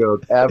dad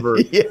joke ever.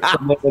 Yeah.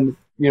 And then,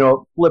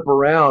 flip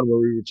around where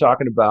we were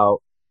talking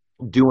about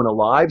doing a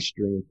live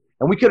stream,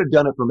 and we could have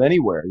done it from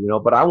anywhere,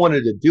 but I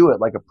wanted to do it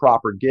like a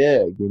proper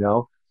gig,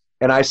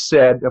 And I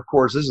said, of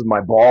course, this is my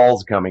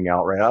balls coming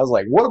out, right? I was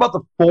like, what about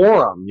the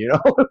Forum?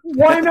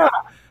 Why not?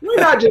 Why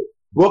not just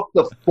book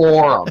the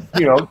Forum?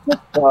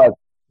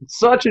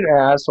 Such an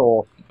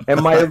asshole.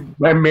 And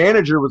my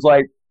manager was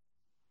like,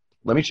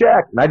 let me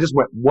check. And I just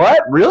went,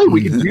 what? Really?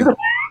 We can do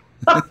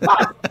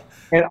that?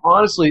 And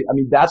honestly, I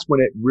mean, that's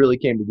when it really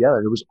came together.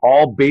 It was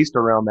all based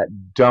around that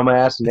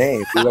dumbass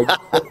name.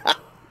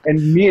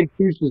 And me and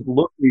Tooch just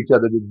looked at each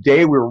other the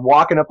day we were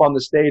walking up on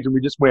the stage, and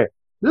we just went,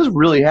 this is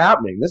really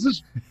happening. This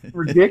is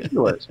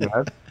ridiculous,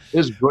 man. It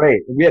was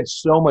great. We had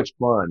so much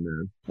fun,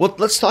 man. Well,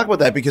 let's talk about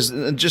that, because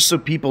just so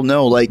people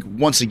know, like,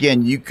 once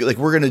again, we're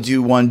going to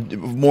do one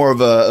more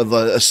of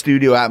a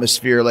studio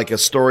atmosphere, like a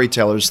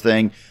storyteller's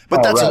thing.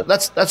 But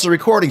that's a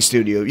recording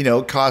studio.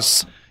 It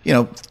costs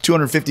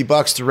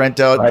 $250 to rent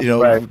out.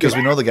 Because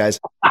we know the guys.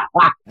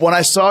 When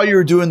I saw you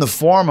were doing the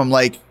Forum, I'm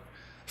like,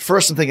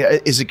 first I'm thinking,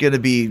 is it going to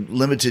be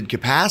limited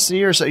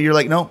capacity or so? You're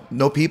like,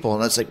 no people.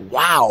 And it's like,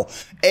 wow.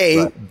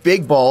 A,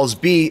 big balls.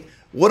 B,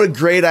 what a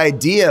great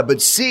idea.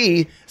 But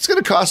C, it's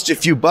going to cost you a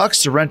few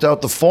bucks to rent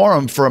out the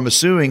Forum for, I'm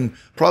assuming,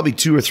 probably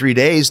 2 or 3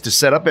 days to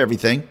set up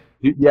everything.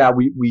 Yeah,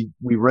 we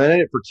rented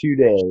it for 2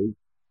 days,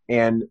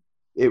 and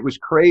it was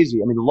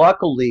crazy. I mean,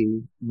 luckily,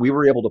 we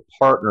were able to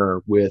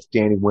partner with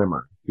Danny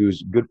Wimmer,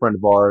 who's a good friend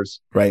of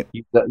ours. Right.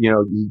 He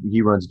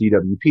runs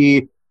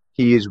DWP.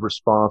 He is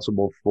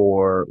responsible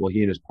for, he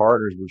and his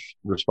partners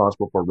were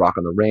responsible for Rock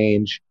on the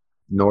Range,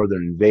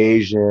 Northern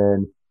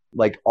Invasion,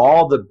 like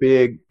all the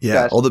big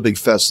all the big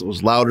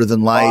festivals, Louder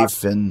Than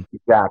Life, and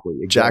exactly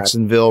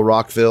Jacksonville,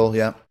 Rockville,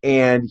 yeah.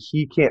 And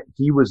he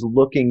was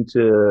looking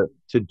to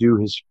do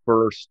his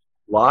first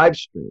live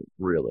stream,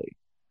 really.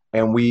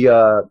 And we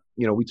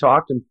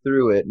talked him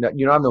through it. Now,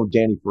 I've known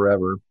Danny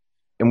forever,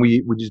 and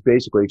we just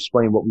basically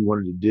explained what we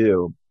wanted to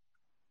do.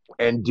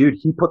 And dude,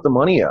 he put the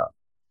money up.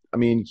 I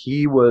mean,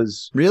 he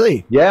was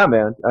really, yeah,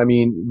 man. I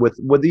mean,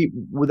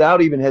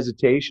 without even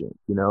hesitation,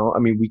 I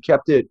mean, we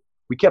kept it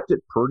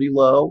pretty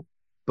low,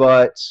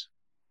 but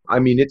I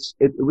mean, it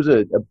was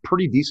a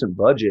pretty decent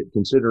budget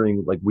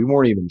considering, like, we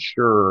weren't even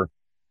sure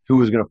who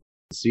was going to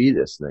see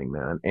this thing,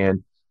 man.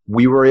 And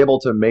we were able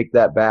to make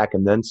that back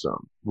and then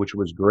some, which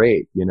was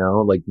great.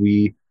 Like,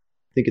 I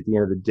think at the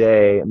end of the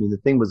day, I mean, the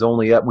thing was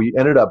only up. We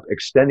ended up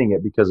extending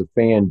it because of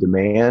fan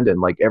demand, and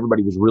like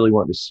everybody was really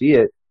wanting to see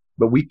it.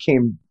 But we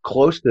came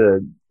close to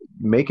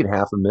making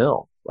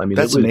 $500,000. I mean,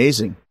 that's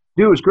amazing.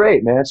 Dude, it was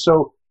great, man.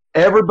 So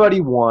everybody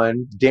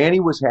won.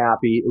 Danny was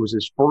happy. It was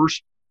his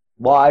first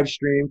live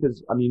stream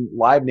because, I mean,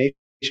 Live Nation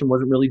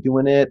wasn't really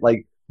doing it.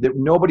 Like,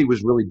 nobody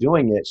was really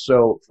doing it.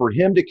 So for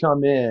him to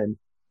come in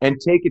and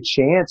take a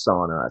chance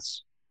on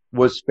us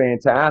was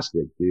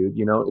fantastic, dude.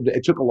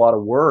 It took a lot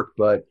of work,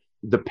 but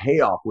the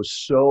payoff was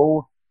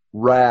so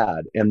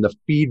rad, and the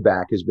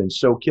feedback has been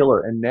so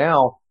killer. And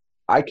now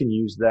I can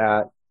use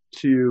that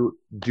to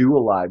do a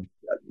live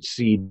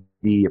CD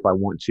if I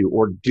want to,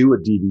 or do a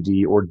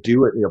DVD, or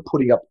do it,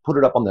 put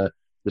it up on the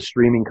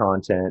streaming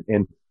content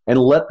and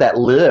let that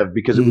live,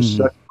 because it was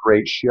such a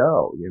great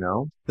show,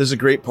 There's a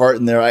great part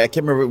in there. I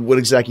can't remember what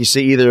exactly you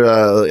say,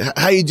 either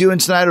how you doing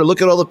tonight, or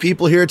look at all the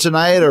people here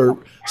tonight, or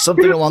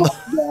something along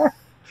the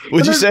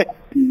What'd you say?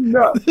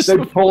 No, they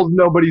told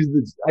nobody's.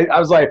 I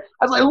was like,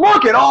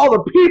 look at all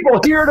the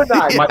people here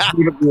tonight. My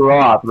feet blew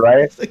off,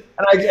 right?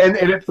 And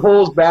it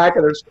pulls back,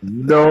 and there's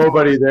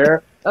nobody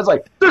there. I was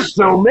like, there's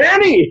so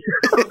many.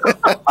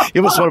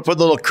 You must want to put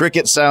the little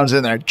cricket sounds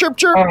in there. Chirp,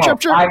 chirp, chirp,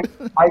 chirp.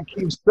 I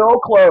came so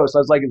close. I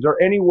was like, is there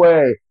any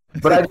way?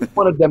 But I just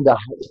wanted them to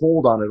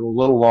hold on it a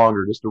little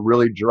longer, just to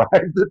really drive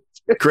the.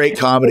 Great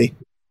comedy.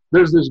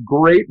 There's this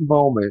great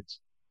moment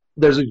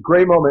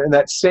in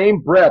that same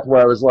breath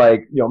where I was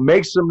like,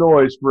 make some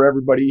noise for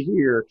everybody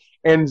here.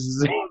 And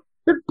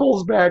it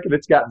pulls back, and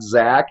it's got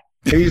Zach,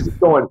 and he's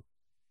going,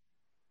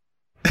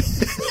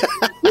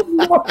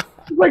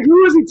 like,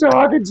 who is he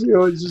talking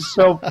to? It's just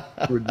so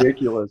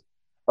ridiculous.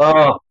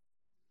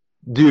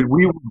 Dude,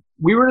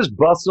 we were just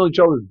busting each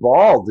other's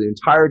balls the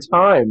entire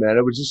time, man.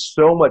 It was just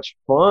so much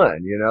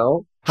fun,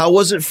 How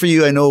was it for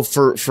you? I know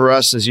for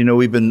us, as you know,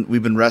 we've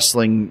been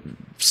wrestling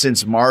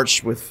since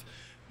March with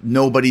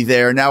nobody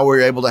there. Now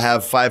we're able to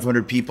have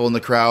 500 people in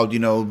the crowd,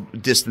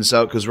 distance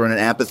out, because we're in an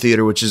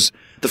amphitheater, which is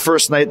the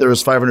first night there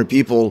was 500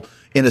 people.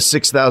 in a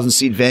 6,000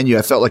 seat venue.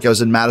 I felt like I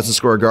was in Madison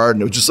Square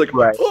Garden. It was just like,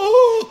 Right.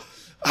 oh.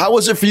 How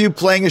was it for you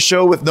playing a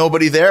show with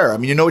nobody there? I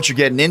mean, you know what you're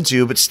getting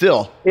into, but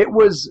still. It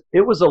was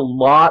a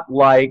lot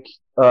like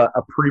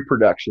a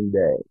pre-production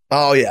day.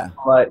 Oh yeah.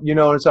 But you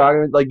know what I'm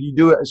talking about? Like you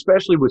do it,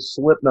 especially with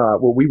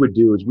Slipknot. What we would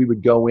do is we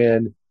would go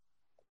in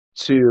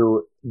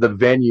to the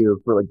venue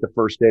for like the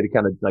first day to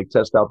kind of like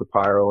test out the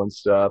pyro and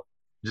stuff,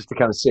 just to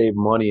kind of save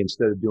money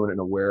instead of doing it in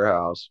a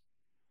warehouse.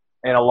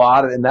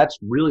 And that's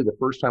really the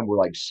first time we're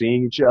like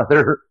seeing each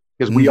other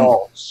because we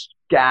all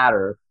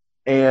scatter.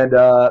 And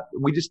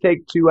we just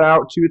take 2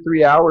 or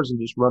 3 hours and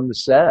just run the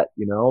set,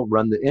 you know,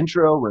 run the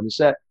intro, run the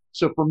set.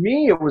 So for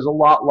me, it was a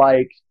lot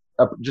like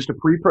just a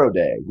pre-pro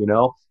day, you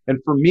know. And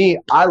for me,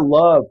 I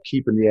love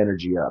keeping the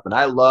energy up, and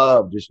I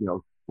love just, you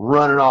know,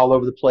 running all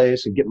over the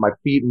place and getting my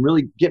feet and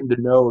really getting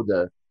to know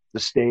the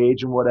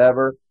stage and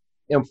whatever.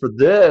 And for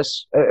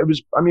this, it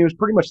was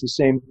pretty much the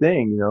same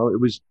thing, you know. It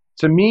was,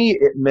 to me,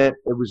 it meant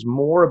it was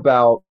more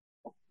about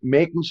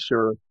making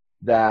sure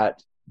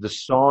that the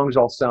songs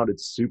all sounded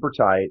super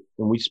tight,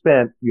 and we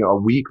spent, you know,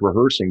 a week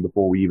rehearsing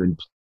before we even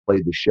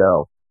played the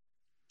show,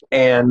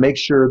 and make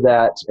sure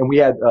that, and we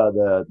had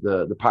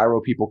the pyro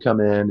people come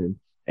in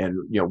and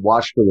you know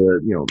watch for the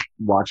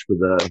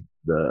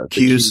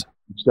Cues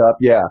stuff,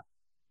 yeah.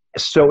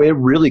 So it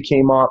really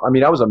came off. I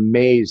mean, I was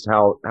amazed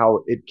how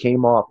it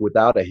came off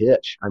without a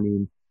hitch. I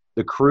mean,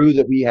 the crew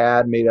that we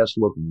had made us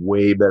look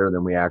way better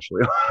than we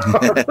actually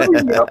are.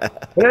 You know? And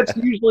that's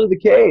usually the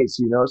case,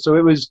 you know. So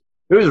it was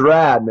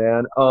rad,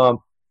 man.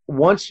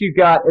 Once you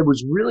got, it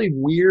was really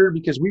weird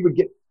because we would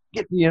get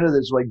to the end of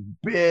this like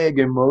big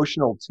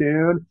emotional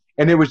tune,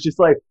 and it was just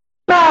like,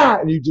 bah!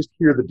 And you just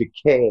hear the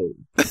decay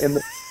in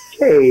the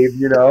cave,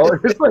 you know.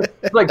 It's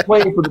like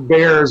playing for the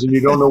Bears and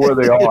you don't know where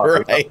they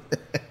are. Right.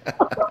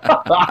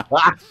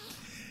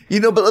 You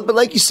know, but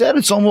like you said,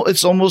 it's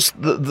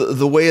almost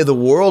the way of the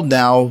world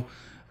now.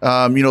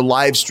 You know,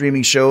 live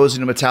streaming shows.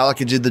 You know,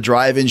 Metallica did the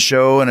drive-in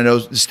show, and I know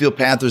the Steel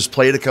Panthers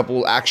played a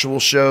couple actual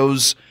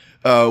shows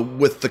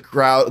with the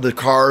crowd, the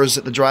cars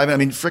at the drive-in. I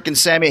mean, frickin'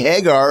 Sammy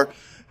Hagar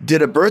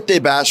did a birthday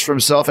bash for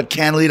himself at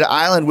Catalina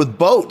Island with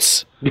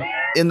boats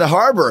in the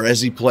harbor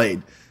as he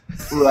played.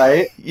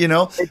 Right. You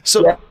know,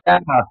 so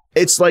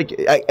it's like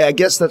I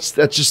guess that's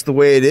just the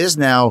way it is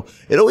now.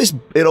 It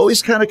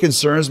always kind of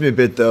concerns me a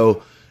bit,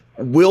 though.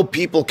 Will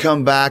people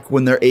come back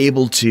when they're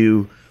able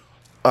to,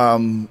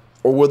 or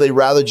will they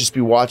rather just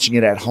be watching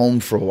it at home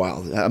for a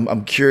while?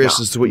 I'm curious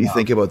as to what you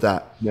think about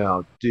that.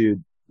 No,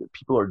 dude,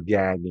 people are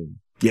gagging.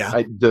 Yeah.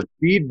 The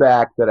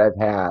feedback that I've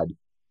had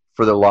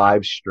for the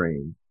live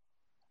stream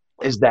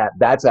is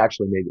that's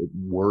actually made it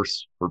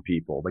worse for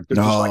people. Like they're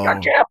just like, I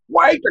can't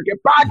wait to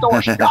get back to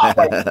our stuff.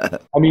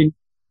 Like, I mean,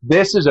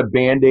 this is a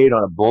Band-Aid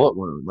on a bullet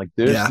wound. Like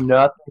there's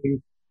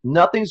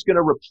nothing's going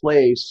to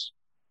replace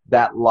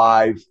that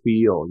live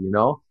feel, you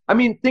know? I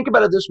mean, think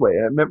about it this way.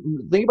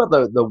 Think about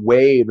the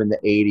wave in the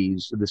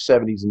 80s, the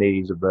 70s and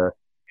 80s of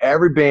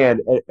every band,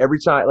 every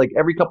time, like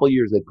every couple of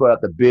years, they put out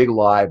the big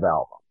live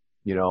album.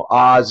 You know,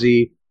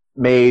 Ozzy,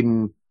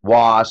 Maiden,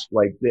 Wasp,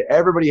 like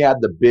everybody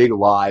had the big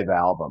live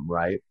album,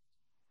 right?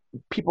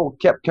 People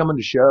kept coming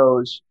to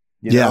shows,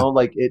 you know,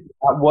 like it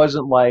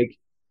wasn't like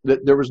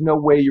there was no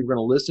way you were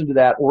going to listen to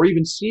that or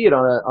even see it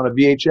on a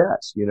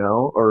VHS, you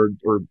know, or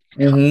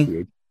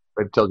it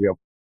tells you how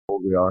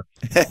old we are.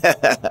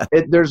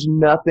 There's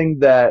nothing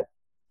that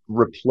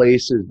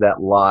replaces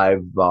that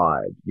live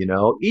vibe, you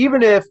know,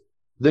 even if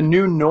the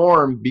new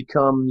norm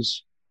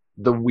becomes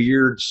the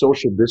weird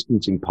social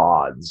distancing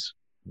pods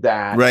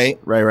that right.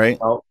 You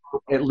know,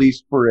 at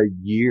least for a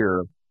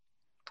year,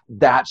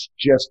 that's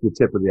just the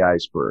tip of the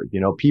iceberg. You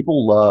know,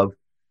 people love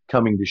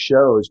coming to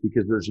shows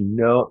because there's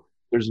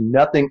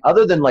nothing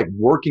other than like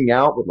working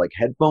out with like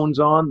headphones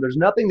on. There's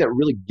nothing that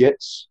really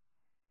gets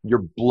your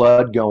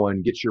blood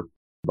going, gets your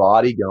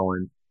body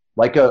going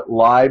like a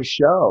live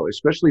show,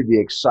 especially the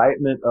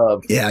excitement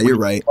of you're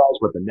right.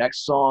 What the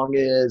next song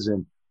is,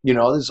 and you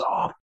know, he's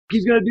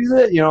gonna do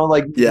that, you know,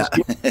 like just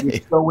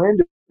go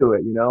into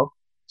it, you know.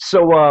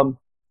 So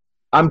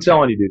I'm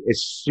telling you, dude,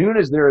 as soon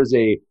as there is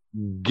a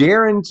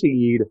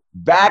guaranteed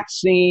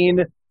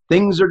vaccine,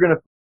 things are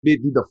gonna be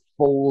the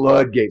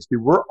floodgates,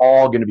 dude. We're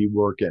all gonna be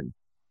working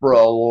for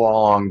a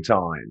long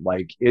time.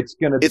 Like it's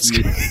gonna be it's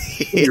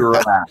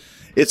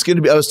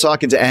gonna be. I was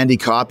talking to Andy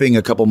Copping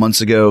a couple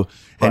months ago,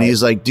 and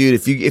he's like,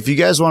 dude, if you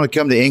guys want to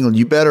come to England,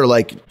 you better,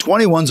 like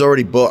 21's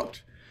already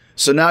booked.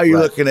 So now you're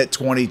looking at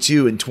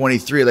 22 and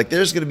 23. Like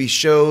there's going to be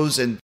shows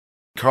and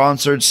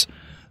concerts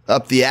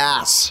up the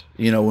ass,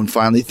 you know, when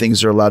finally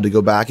things are allowed to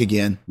go back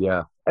again.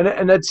 Yeah.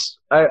 And that's,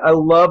 I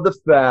love the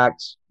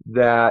fact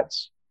that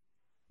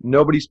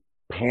nobody's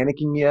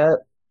panicking yet.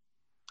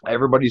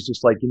 Everybody's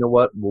just like, you know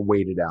what? We'll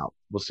wait it out.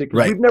 We'll see.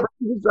 We've never,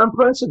 it's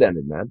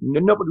unprecedented, man.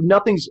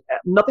 Nothing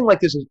like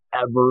this has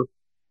ever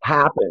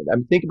happened. I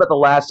mean, think about the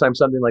last time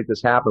something like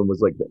this happened was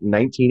like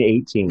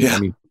 1918. Yeah. I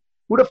mean,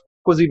 who the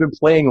was even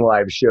playing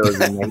live shows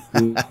in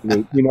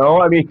 1980, you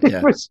know? I mean,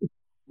 it was,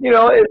 you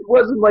know, it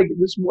wasn't like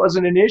this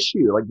wasn't an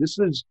issue. Like this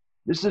is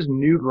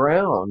new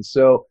ground.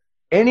 So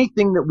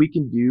anything that we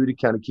can do to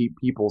kind of keep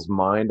people's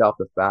mind off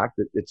the fact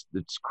that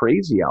it's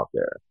crazy out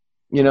there,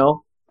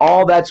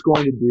 all that's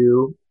going to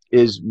do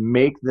is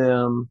make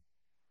them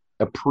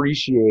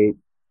appreciate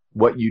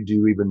what you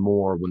do even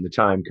more when the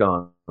time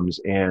comes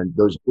and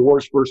those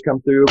doors first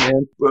come through,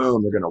 man.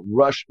 Boom, they're going to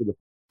rush for the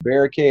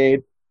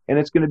barricade, and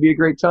it's going to be a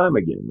great time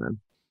again, man.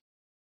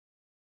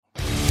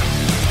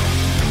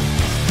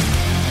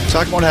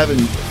 Talk about having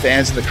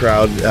fans in the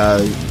crowd.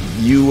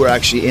 You were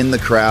actually in the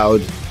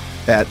crowd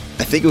at,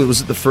 I think it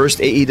was the first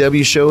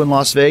AEW show in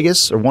Las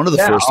Vegas, or one of the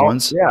first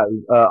ones. Yeah,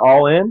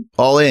 All In.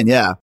 All In,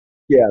 yeah.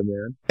 Yeah,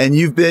 man. And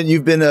you've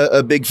been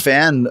a big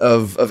fan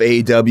of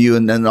AEW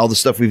and all the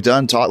stuff we've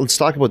done. Let's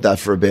talk about that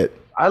for a bit.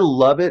 I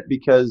love it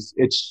because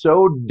it's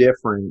so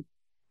different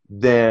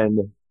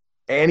than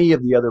any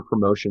of the other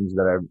promotions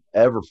that I've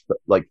ever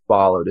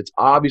followed. It's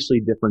obviously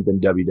different than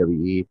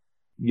WWE.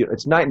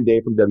 It's night and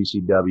day from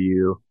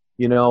WCW.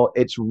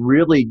 It's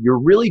really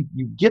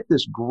you get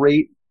this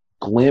great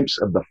glimpse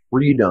of the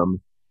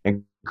freedom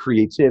and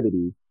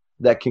creativity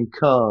that can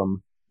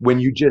come when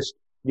you just,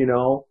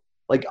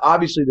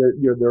 obviously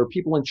there are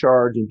people in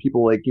charge and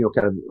people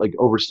kind of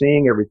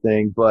overseeing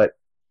everything, but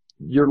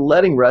you're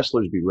letting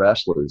wrestlers be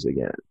wrestlers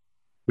again,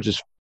 which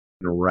is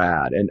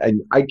rad.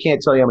 And I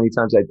can't tell you how many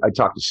times I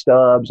talk to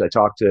Stubbs, I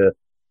talk to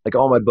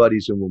all my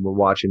buddies, and when we're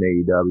watching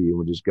AEW,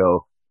 we just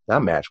go,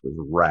 that match was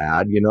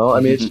rad, I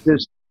mean, it's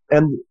just,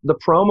 and the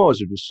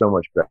promos are just so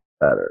much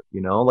better,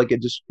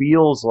 it just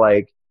feels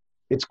like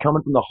it's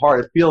coming from the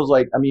heart. It feels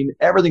like, I mean,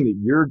 everything that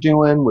you're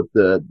doing with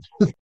the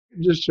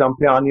just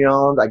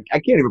champignons, I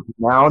can't even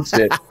pronounce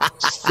it.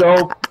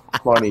 So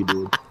funny,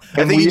 dude.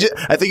 I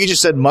think you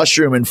just said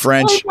mushroom in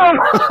French.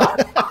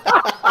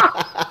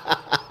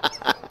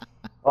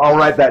 I'll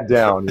write that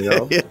down,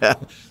 Yeah.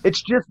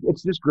 It's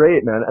just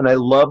great, man. And I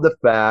love the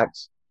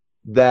fact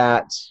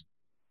that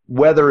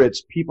whether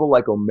it's people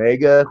like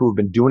Omega who have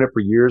been doing it for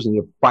years and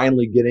you're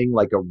finally getting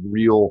a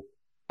real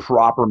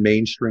proper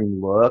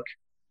mainstream look,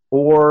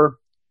 or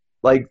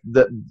the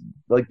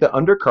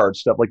undercard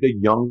stuff, the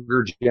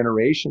younger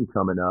generation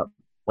coming up,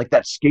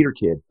 that skater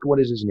kid. What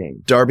is his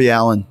name? Darby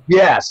Allin.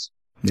 Yes.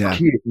 Yeah.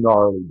 He is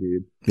gnarly,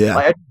 dude.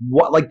 Yeah.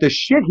 The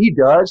shit he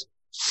does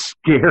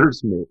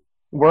scares me.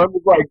 Where I'm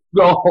like,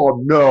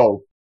 oh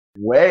no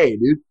way,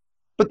 dude.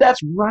 But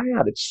that's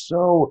rad. It's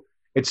so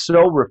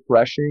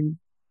refreshing,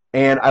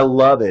 and I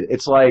love it.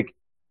 It's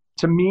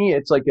to me,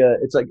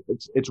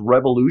 it's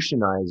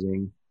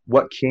revolutionizing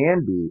what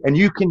can be, and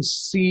you can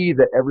see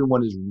that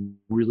everyone is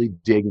really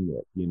digging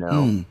it,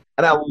 And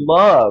I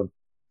love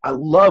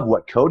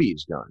what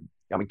Cody's done.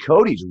 I mean,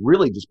 Cody's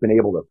really just been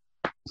able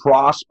to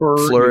prosper,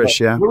 flourish.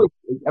 Yeah, really,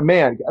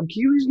 man,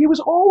 he was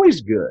always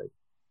good,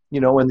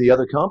 in the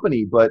other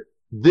company, but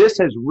this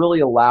has really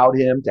allowed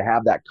him to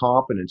have that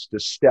confidence to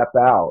step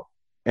out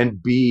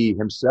and be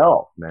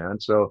himself,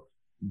 man. So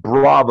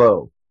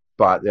bravo.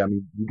 But I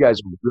mean, you guys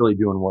are really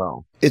doing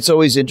well. It's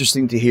always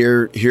interesting to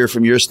hear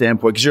from your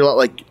standpoint, because you're a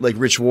lot like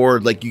Rich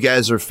Ward. You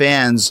guys are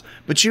fans,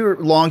 but you're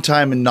long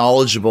time and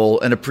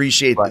knowledgeable and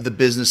appreciate the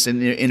business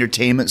and the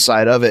entertainment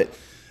side of it.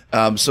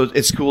 So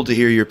it's cool to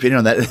hear your opinion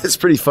on that. It's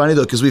pretty funny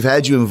though, because we've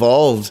had you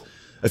involved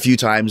a few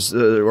times,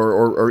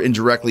 or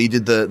indirectly. You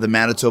did the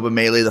Manitoba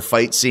Melee, the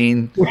fight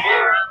scene,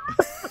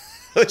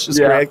 which is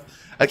great.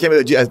 I can't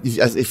remember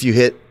if you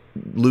hit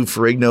Lou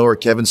Ferrigno or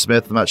Kevin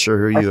Smith. I'm not sure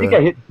who you. I think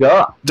I hit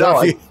Duff.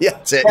 Yeah,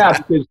 that's it. Yeah,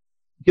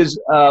 because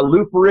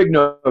Lou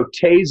Ferrigno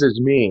tases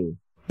me,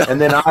 and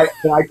then I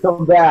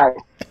come back,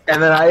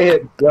 and then I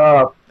hit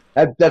Duff.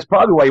 That's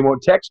probably why he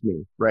won't text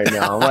me right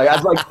now. I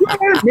was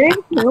like, me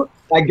too.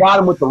 I got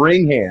him with the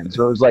ring hand,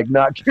 so it was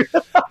not good.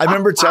 I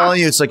remember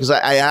telling you, it's because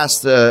I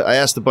asked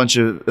a bunch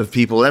of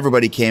people, and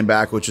everybody came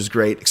back, which was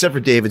great, except for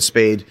David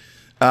Spade.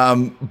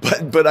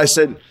 But I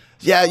said,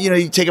 yeah,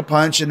 you take a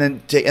punch, and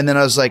then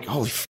I was like,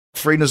 holy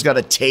Ferrigno's got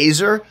a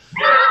taser.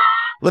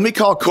 Let me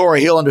call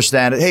Corey. He'll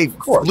understand it. Hey,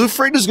 Lou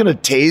Ferrigno's going to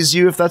tase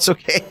you if that's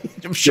okay.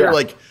 I'm sure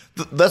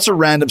that's a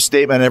random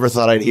statement I never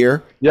thought I'd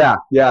hear. Yeah.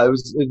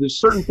 There's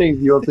certain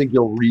things you don't think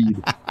you'll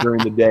read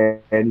during the day,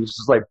 and he's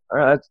just like,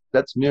 oh,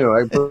 that's new.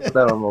 I put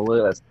that on the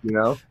list,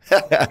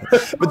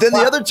 But then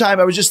the other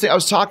time I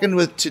was talking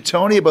to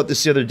Tony about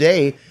this the other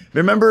day.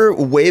 Remember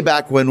way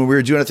back when we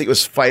were doing, I think it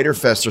was Fyter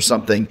Fest or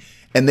something,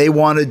 and they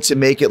wanted to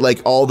make it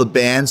all the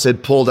bands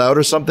had pulled out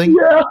or something?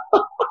 Yeah.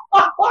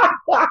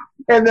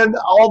 And then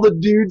all the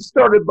dudes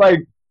started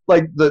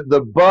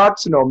the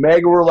Bucks and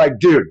Omega were like,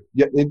 dude,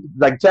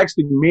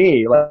 texting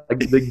me,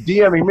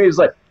 DMing me. It's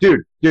like,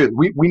 dude,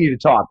 we need to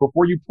talk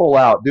before you pull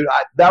out, dude.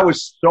 That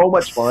was so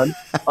much fun.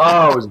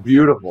 Oh, it was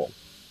beautiful.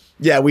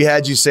 Yeah, we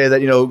had you say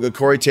that,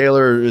 Corey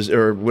Taylor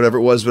or whatever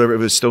it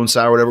was Stone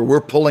Sour, whatever. We're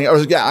pulling. I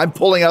was like, yeah, I'm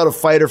pulling out of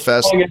Fyter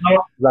Fest. I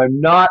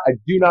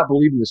do not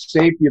believe in the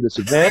safety of this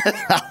event.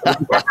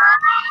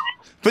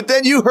 But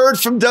then you heard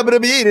from WWE.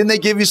 Didn't they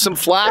give you some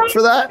flack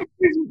for that?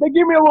 They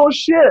gave me a little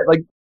shit.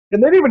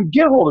 And they didn't even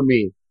get hold of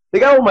me. They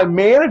got hold of my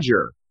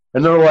manager.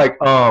 And they're like,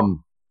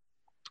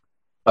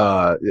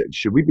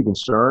 should we be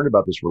concerned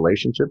about this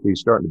relationship that he's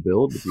starting to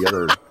build with the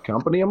other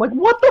company? I'm like,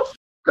 what the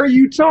are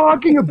you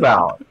talking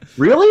about?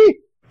 Really?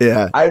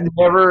 Yeah. I've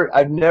never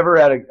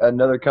had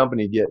another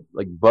company get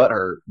like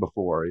butthurt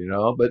before,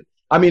 But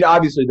I mean,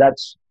 obviously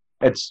that's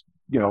That's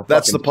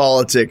fucking, the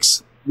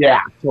politics. yeah,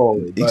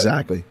 totally.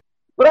 Exactly.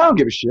 But I don't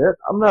give a shit.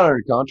 I'm not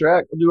under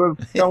contract. I'll do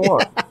whatever I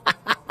want.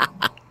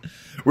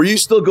 Were you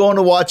still going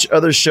to watch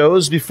other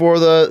shows before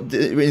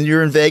when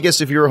you're in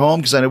Vegas if you were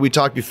home? Because I know we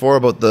talked before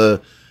about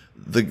the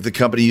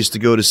company you used to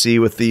go to see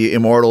with the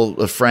immortal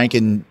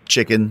Franken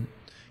chicken.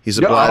 He's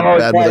a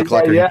bad mother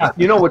clucker. Yeah.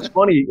 You know what's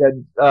funny?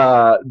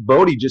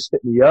 Bodie just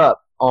hit me up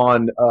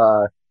on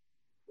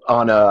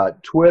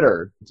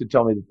Twitter to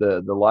tell me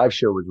that the live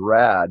show was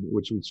rad,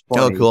 which was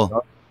funny. Oh,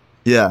 cool.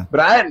 Yeah. But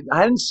I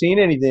hadn't seen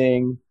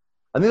anything.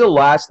 I think the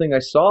last thing I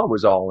saw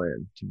was All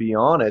In, to be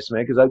honest,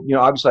 man, because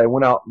obviously I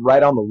went out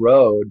right on the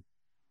road,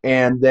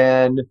 and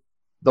then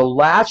the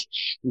last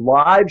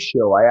live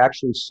show I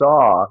actually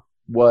saw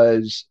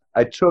was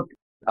I took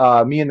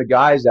me and the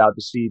guys out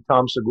to see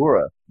Tom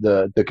Segura,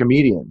 the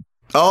comedian.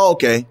 Oh,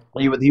 okay.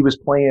 He was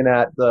playing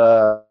at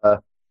the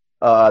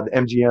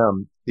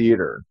MGM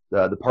theater,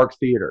 the Park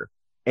Theater,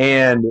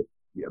 and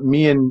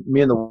me and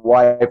the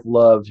wife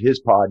love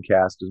his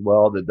podcast as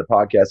well, the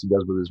podcast he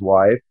does with his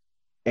wife.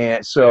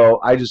 And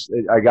so I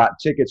got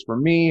tickets for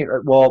me.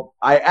 Well,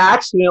 I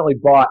accidentally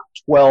bought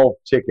 12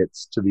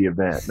 tickets to the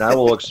event, and I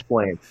will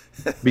explain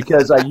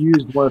because I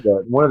used one of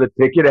the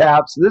ticket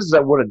apps. This is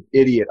what an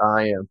idiot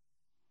I am.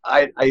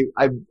 I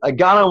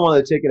got on one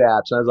of the ticket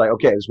apps, and I was like,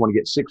 okay, I just want to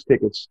get 6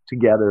 tickets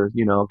together,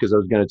 because I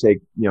was going to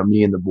take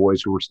me and the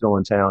boys who were still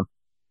in town,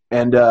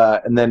 and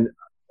then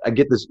I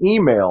get this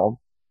email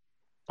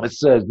that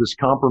says this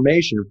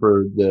confirmation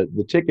for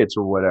the tickets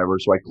or whatever.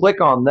 So I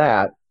click on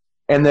that.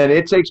 And then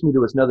it takes me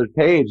to another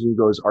page and he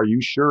goes, are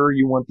you sure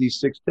you want these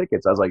 6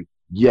 tickets? I was like,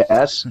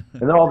 yes.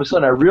 And then all of a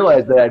sudden I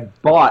realized that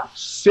I'd bought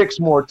 6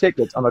 more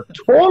tickets on a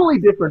totally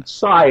different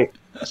site.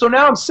 So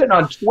now I'm sitting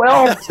on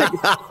 12 tickets.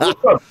 I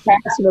start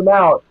passing them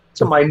out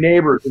to my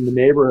neighbors in the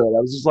neighborhood.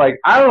 I was just like,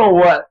 I don't know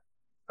what.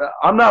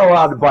 I'm not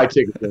allowed to buy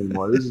tickets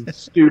anymore. This is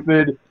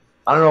stupid.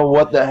 I don't know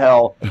what the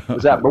hell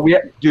was that. But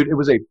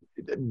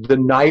the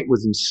night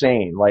was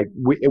insane. Like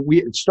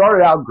it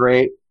started out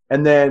great.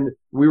 And then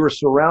we were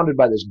surrounded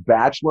by this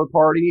bachelor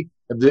party.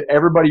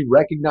 Everybody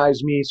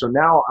recognized me. So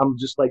now I'm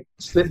just like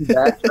sitting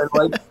back.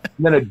 And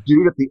then a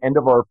dude at the end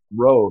of our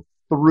row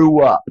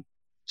threw up.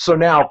 So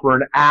now for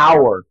an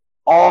hour,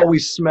 all we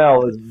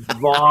smell is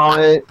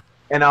vomit.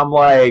 And I'm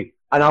like,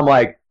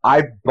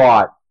 I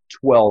bought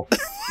 12.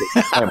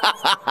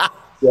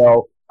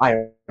 So I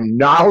am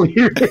not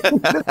leaving.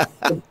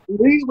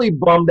 Completely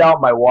bummed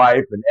out my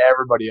wife and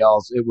everybody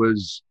else. It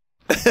was...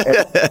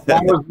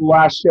 that was the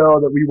last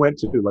show that we went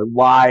to, like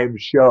live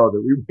show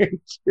that we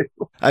went to.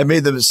 I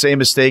made the same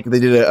mistake. They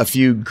did a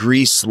few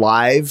Grease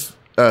live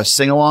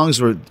sing-alongs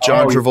where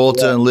John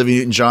Travolta and Olivia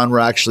Newton-John were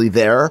actually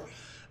there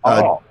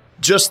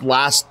just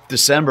last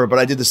December. But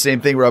I did the same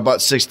thing where I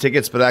bought 6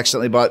 tickets, but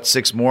accidentally bought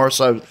 6 more.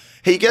 So,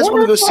 hey, you guys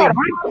want to go see?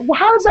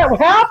 How does that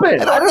happen?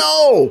 I don't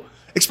know.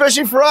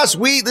 Especially for us,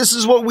 this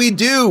is what we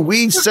do.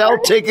 We sell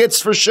tickets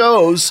for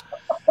shows.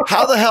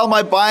 How the hell am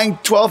I buying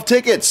 12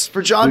 tickets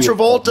for John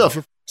Travolta,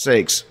 for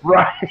sakes?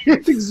 Right,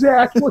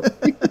 exactly.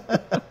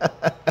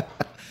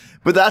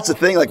 But that's the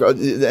thing. Like,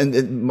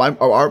 and my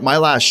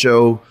last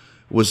show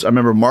was, I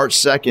remember March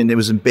 2nd. It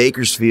was in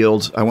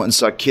Bakersfield. I went and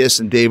saw Kiss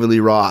and David Lee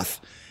Roth.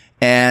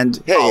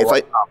 And hey,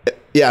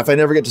 if I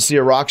never get to see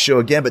a rock show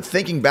again, but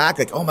thinking back,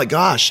 like, oh my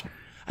gosh,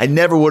 I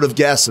never would have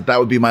guessed that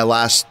would be my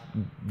last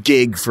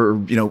gig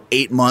for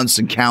 8 months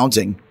and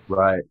counting.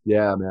 Right.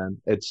 Yeah,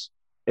 man.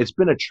 It's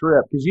been a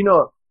trip because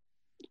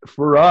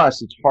for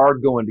us, it's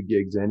hard going to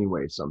gigs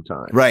anyway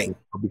sometimes. Right.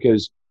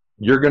 Because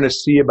you're going to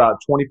see about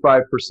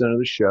 25% of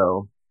the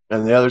show,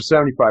 and the other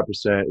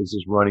 75% is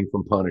just running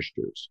from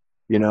Punishers.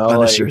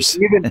 Punishers.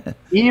 Like,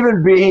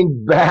 even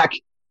being back,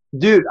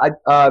 dude.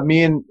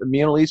 Me and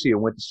Alicia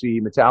went to see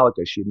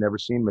Metallica. She had never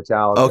seen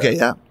Metallica. Okay,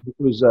 yeah. It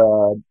was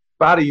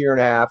about a year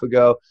and a half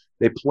ago.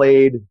 They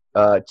played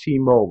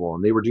T-Mobile,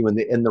 and they were doing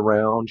the In the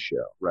Round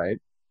show, right?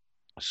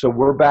 So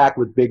we're back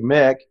with Big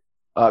Mick.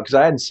 Because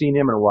I hadn't seen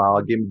him in a while.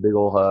 I gave him a big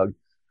old hug.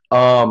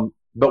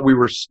 But we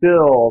were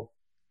still,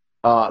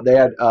 they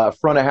had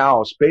front of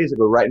house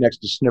basically right next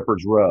to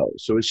Sniffer's Row.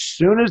 So as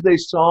soon as they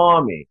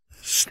saw me.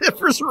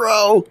 Sniffer's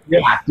Row? Yeah,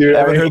 dude. I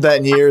haven't heard that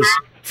in years.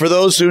 For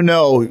those who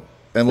know,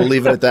 and we'll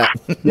leave it at that.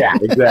 Yeah,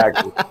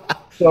 exactly.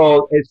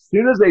 So as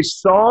soon as they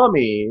saw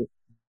me,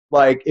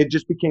 like it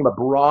just became a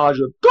barrage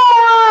of, go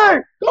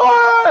on!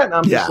 And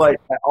I'm just like,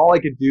 all I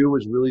could do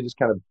was really just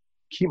kind of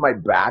keep my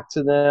back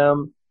to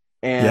them.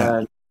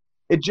 And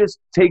it just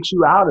takes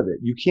you out of it.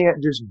 You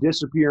can't just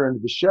disappear into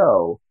the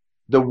show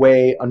the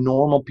way a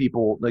normal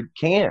people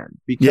can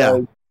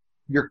because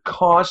you're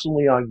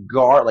constantly on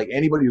guard. Like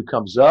anybody who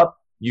comes up,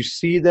 you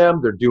see them,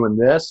 they're doing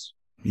this.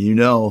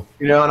 And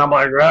I'm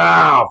like,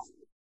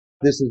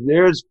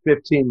 there's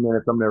 15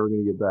 minutes I'm never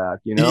going to get back,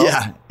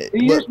 Yeah.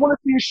 You just want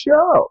to see a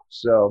show.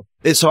 So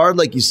it's hard,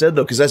 like you said,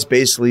 though, because that's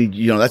basically,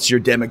 that's your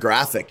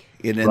demographic.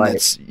 And right.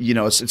 it's,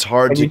 it's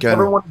hard and to you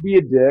never want to be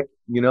a dick,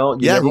 you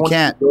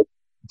can't.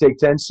 take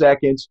 10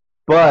 seconds.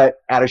 But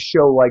at a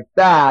show like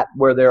that,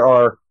 where there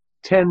are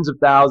tens of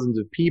thousands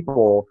of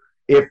people,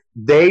 if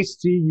they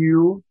see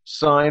you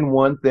sign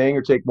one thing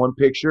or take one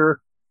picture,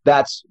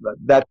 that's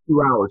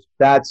 2 hours.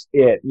 That's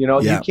it. You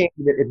know, Yeah. you can't,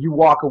 if you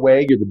walk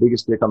away, you're the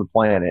biggest dick on the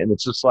planet. And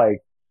it's just like,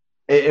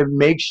 it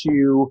makes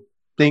you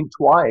think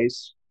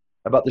twice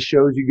about the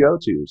shows you go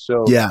to.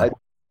 So, Yeah.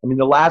 I mean,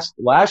 the last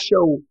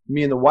show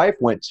me and the wife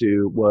went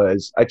to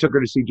was, I took her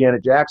to see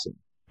Janet Jackson.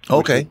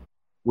 Okay.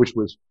 Which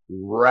was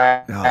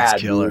rad. Oh,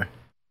 that's killer. Dude.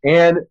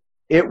 And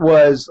it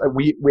was,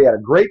 we had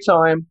a great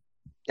time,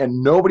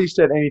 and nobody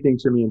said anything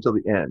to me until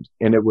the end.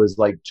 And it was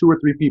like 2 or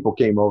 3 people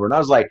came over, and I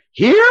was like,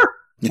 here?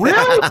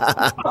 Really?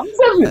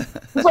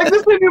 It's like,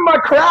 this isn't in my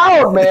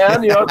crowd,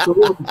 man. You know, so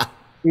it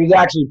was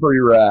actually pretty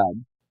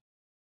rad.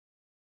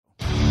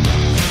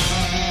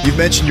 You've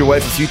mentioned your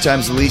wife a few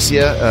times,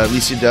 Alicia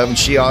Dove, and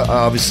she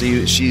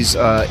obviously she's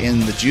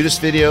in the Judas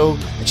video,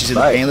 and she's in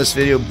the Painless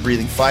video,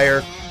 Breathing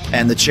Fire,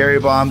 and the Cherry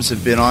Bombs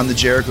have been on the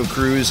Jericho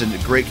Cruise, and a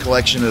great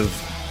collection of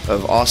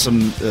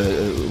awesome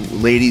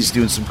ladies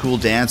doing some cool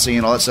dancing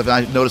and all that stuff.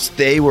 And I noticed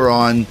they were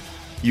on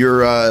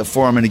your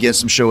Forum and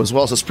Against Them show as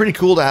well, so it's pretty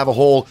cool to have a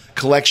whole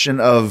collection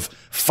of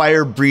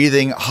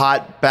fire-breathing,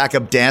 hot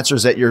backup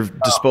dancers at your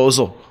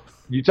disposal.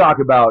 You talk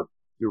about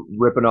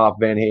ripping off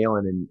Van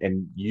Halen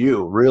and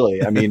you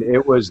really, I mean,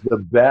 it was the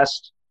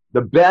best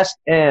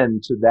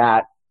end to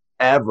that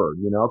ever,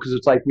 you know, because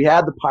it's like we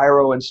had the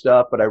pyro and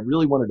stuff, but I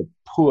really wanted to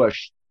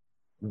push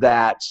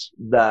the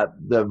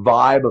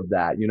vibe of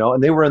that, you know,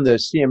 and they were in the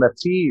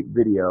CMFT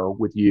video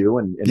with you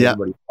and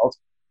everybody else.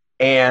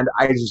 And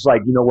I was just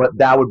like, you know what,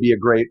 that would be a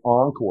great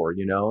encore,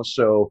 you know?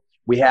 So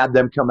we had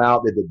them come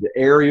out, they did the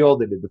aerial,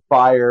 they did the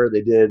fire,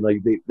 they did like,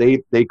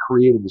 they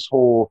created this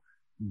whole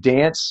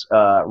dance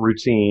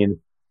routine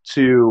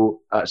to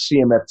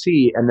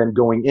CMFT, and then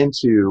going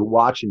into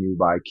Watching You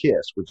by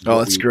Kiss, which is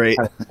that's great.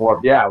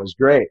 Yeah, it was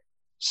great.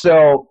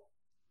 So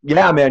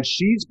yeah, man,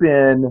 she's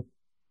been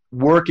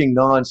working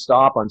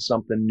nonstop on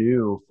something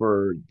new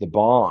for the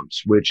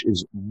Bombs, which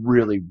is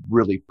really,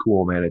 really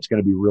cool, man. It's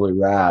going to be really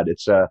rad.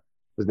 It's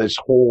this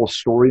whole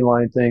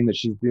storyline thing that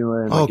she's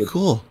doing. Oh, like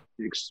cool.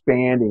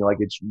 Expanding. Like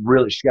it's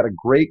really, she's got a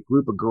great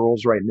group of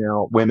girls right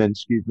now, women,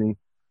 excuse me,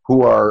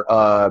 who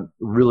are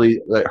really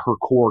her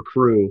core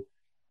crew.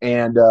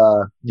 And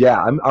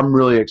yeah, I'm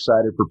really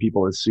excited for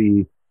people to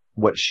see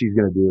what she's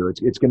going to do.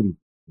 It's going to be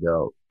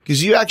dope.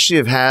 Because you actually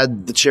have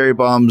had the Cherry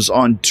Bombs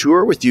on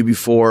tour with you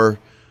before,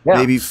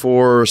 maybe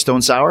for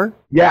Stone Sour?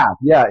 Yeah.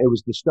 It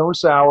was the Stone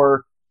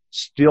Sour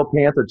Steel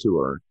Panther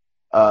tour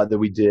that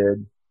we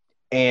did.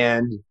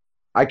 And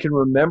I can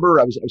remember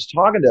I was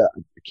talking to,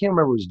 I can't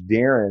remember if it was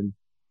Darren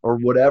or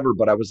whatever,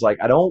 but I was like,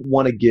 I don't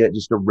want to get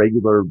just a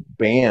regular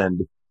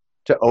band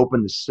to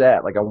open the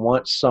set. Like I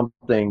want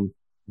something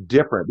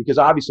different, because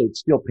obviously it's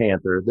Steel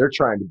Panther.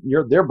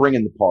 They're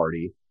bringing the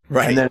party.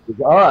 Right. And then it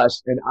was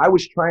us, and I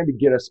was trying to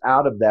get us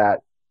out of that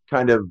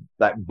kind of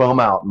that bum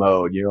out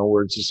mode, you know,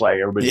 where it's just like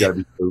everybody's got to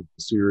be so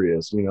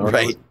serious, you know.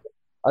 Right.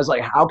 I was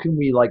like, how can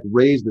we like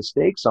raise the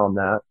stakes on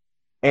that?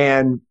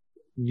 And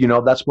you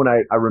know, that's when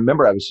I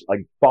remember I was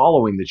like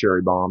following the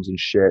Cherry Bombs and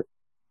shit,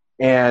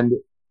 and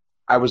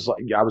I was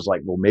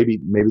like, well, maybe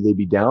they'd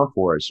be down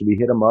for it. So we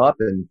hit them up,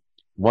 and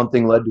one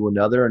thing led to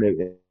another,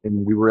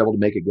 and we were able to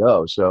make it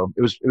go. So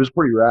it was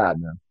pretty rad,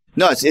 man.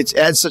 No, it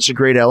adds such a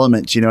great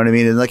element, you know what I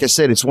mean? And like I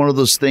said, it's one of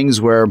those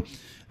things where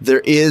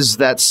there is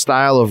that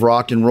style of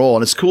rock and roll,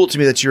 and it's cool to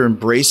me that you're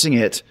embracing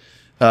it,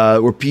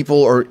 where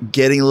people are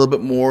getting a little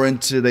bit more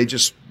into, they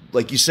just,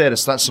 like you said,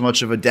 it's not so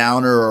much of a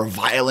downer or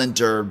violent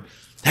or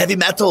heavy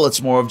metal.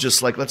 It's more of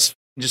just like, let's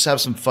just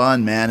have some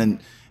fun, man,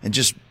 and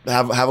just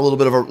have a little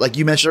bit of a, like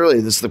you mentioned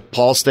earlier, this is the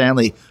Paul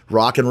Stanley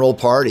rock and roll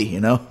party, you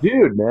know?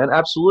 Dude, man,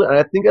 absolutely. And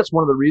I think that's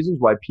one of the reasons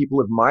why people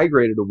have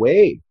migrated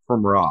away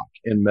from rock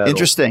and metal.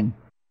 Interesting.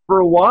 For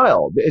a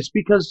while. It's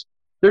because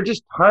they're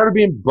just tired of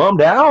being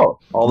bummed out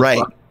all the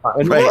time.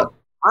 And look,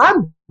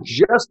 I'm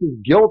just as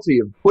guilty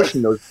of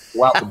pushing those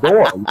people out the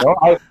door. You know?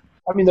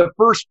 I mean, the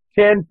first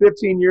 10,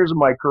 15 years of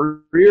my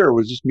career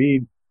was just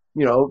me,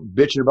 you know,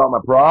 bitching about my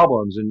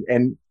problems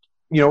and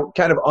you know,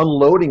 kind of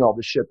unloading all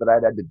the shit that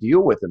I'd had to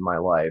deal with in my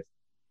life.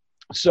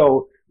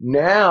 So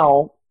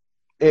now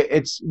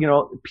it's, you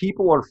know,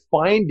 people are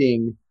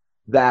finding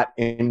that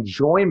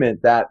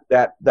enjoyment, that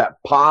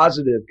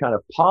positive kind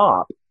of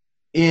pop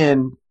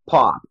in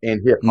pop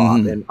and hip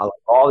hop and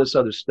all this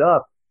other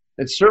stuff.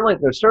 And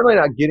they're certainly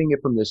not getting it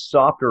from this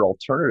softer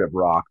alternative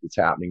rock that's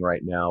happening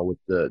right now with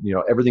the, you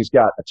know, everything's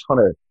got a ton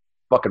of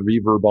fucking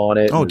reverb on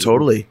it. Oh,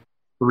 totally.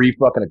 3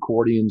 fucking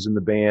accordions in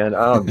the band.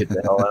 I don't get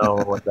the hell. I don't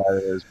know what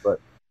that is,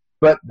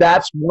 but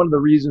that's one of the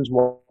reasons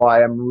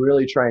why I'm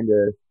really trying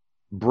to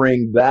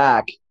bring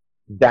back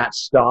that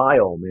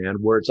style, man,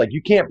 where it's like,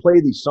 you can't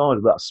play these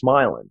songs without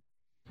smiling.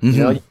 You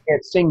know, you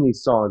can't sing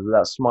these songs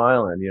without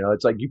smiling. You know,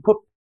 it's like you put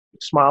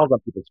smiles on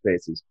people's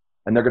faces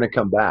and they're going to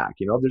come back.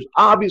 You know, there's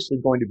obviously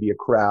going to be a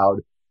crowd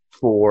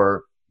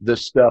for the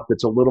stuff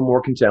that's a little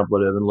more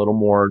contemplative and a little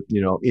more, you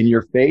know, in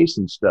your face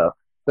and stuff.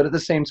 But at the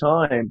same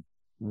time,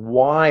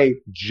 why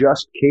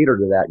just cater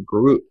to that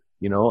group?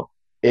 You know,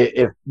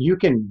 if you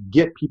can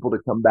get people to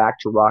come back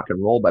to rock and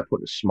roll by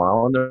putting a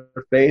smile on their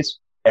face,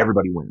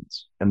 everybody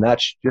wins. And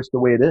that's just the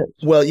way it is.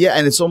 Well, yeah.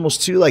 And it's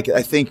almost too like,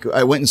 I think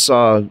I went and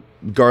saw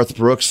Garth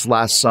Brooks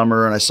last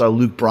summer and I saw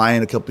Luke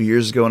Bryan a couple of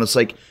years ago. And it's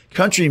like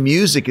country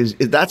music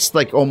that's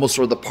like almost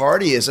where the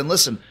party is. And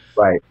listen,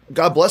 right.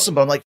 God bless them.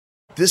 But I'm like,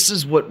 this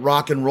is what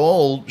rock and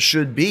roll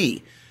should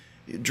be.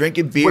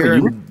 Drinking beer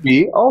and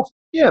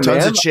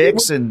tons of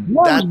chicks and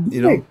that,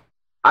 you know.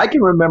 I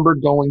can remember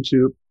going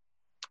to,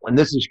 and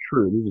this is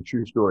a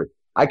true story.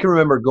 I can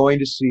remember going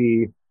to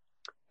see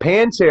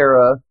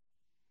Pantera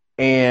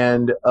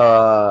and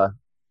Ozzy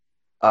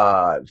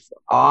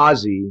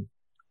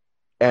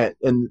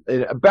in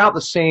about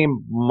the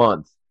same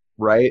month,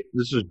 right?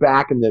 This was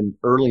back in the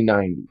early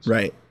 90s.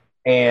 Right.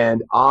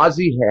 And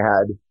Ozzy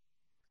had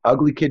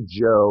Ugly Kid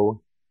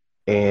Joe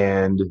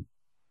and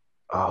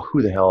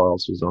who the hell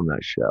else was on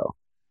that show?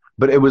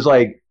 But it was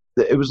like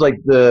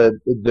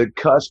the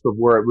cusp of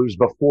where it was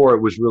before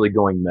it was really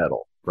going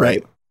metal,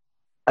 right?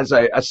 As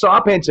I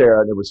saw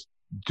Pantera and it was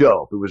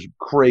dope. It was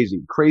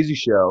crazy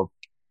show.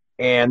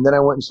 And then I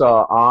went and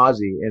saw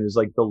Ozzy, and it's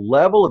like the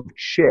level of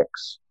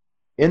chicks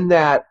in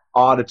that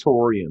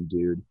auditorium,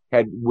 dude,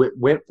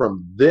 went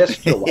from this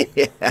to like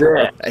this.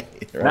 Right.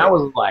 And I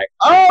was like,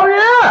 oh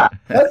yeah,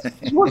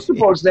 that's what's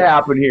supposed to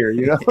happen here,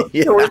 you know?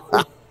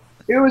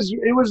 It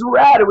was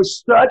rad. It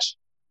was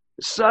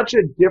such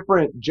a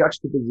different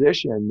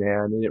juxtaposition,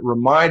 man, and it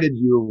reminded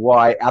you of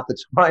why at the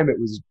time it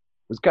was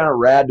kind of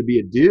rad to be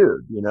a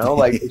dude, you know,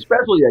 like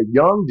especially a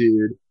young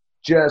dude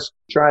just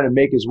trying to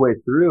make his way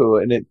through,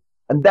 and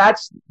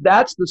that's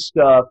the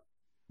stuff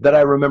that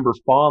I remember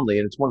fondly,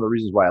 and it's one of the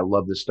reasons why I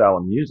love this style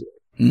of music.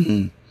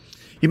 Mm-hmm.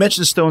 You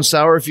mentioned Stone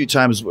Sour a few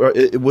times.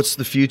 What's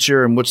the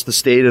future and what's the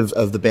state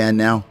of the band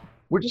now?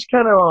 We're just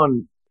kind of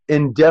on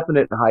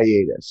indefinite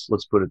hiatus,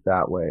 let's put it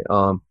that way.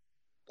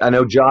 I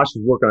know Josh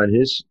is working on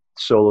his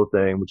solo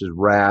thing, which is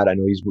rad. I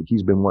know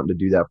he's been wanting to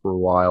do that for a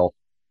while.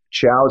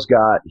 Chow's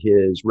got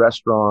his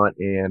restaurant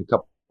and a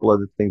couple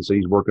other things that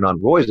he's working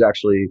on. Roy's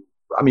actually,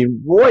 I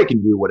mean, Roy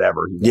can do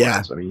whatever he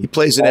wants. I mean, he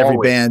plays in every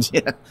band.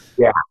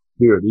 Yeah,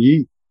 dude.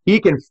 He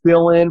can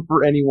fill in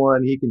for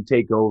anyone. He can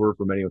take over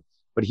from anyone.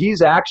 But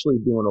he's actually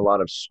doing a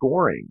lot of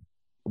scoring,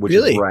 which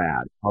is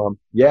rad.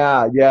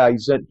 Yeah.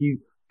 He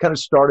kind of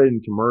started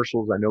in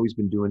commercials. I know he's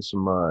been doing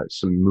some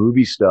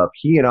movie stuff.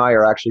 He and I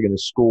are actually going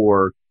to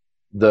score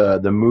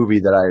the movie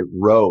that I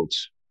wrote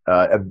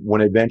when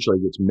it eventually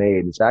gets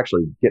made. It's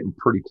actually getting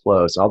pretty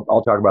close.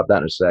 I'll talk about that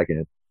in a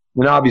second.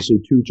 And obviously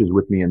Tooch is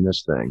with me in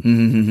this thing.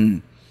 Mm-hmm.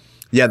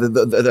 Yeah,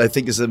 I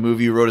think is the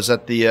movie you wrote. Is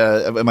that the?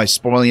 Am I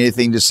spoiling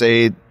anything to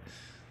say?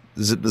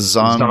 Is it the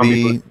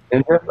zombie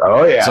ninjas?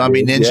 Oh yeah,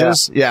 zombie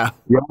ninjas. Yeah.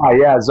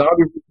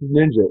 Zombie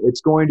ninja.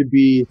 It's going to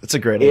be. It's a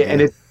great idea.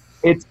 And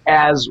it's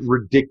as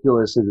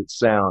ridiculous as it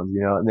sounds,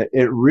 you know. And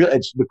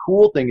it's the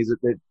cool thing is that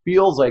it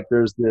feels like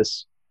there's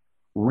this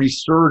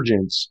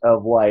resurgence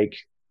of like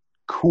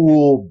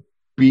cool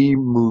B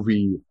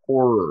movie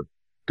horror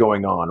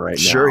going on right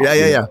now. Sure.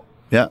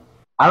 Yeah.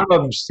 I don't know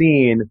if you've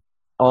seen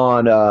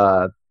on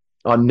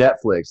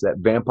Netflix that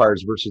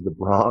Vampires versus the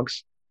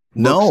Bronx.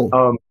 No.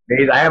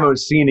 I haven't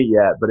seen it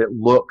yet, but it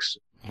looks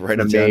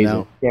amazing.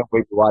 Now. Can't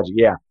wait to watch it.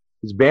 Yeah.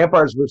 It's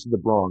Vampires versus the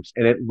Bronx,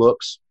 and it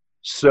looks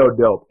so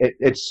dope.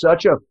 It's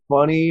such a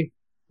funny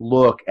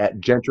look at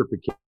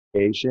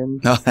gentrification.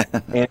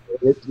 And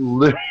it's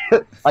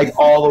like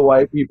all the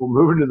white people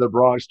moving to the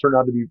Bronx turn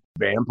out to be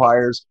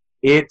vampires.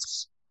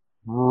 It's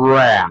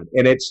rad.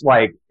 And it's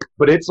like,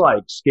 but it's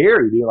like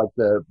scary, dude. Like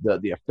the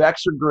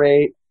effects are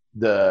great.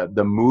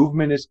 The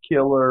movement is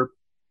killer.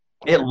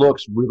 It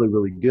looks really,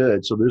 really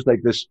good. So there's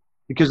like this,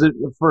 because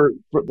for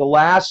the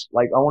last,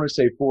 like, I want to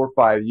say 4 or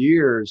 5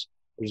 years,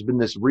 there's been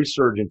this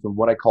resurgence of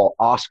what I call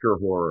Oscar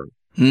horror,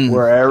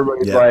 where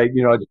everybody's like,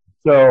 you know,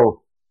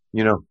 so,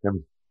 you know, so.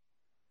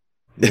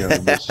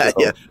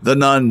 Yeah, The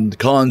Nun,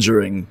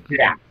 Conjuring.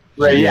 Yeah,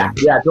 right. Yeah,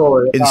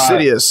 totally.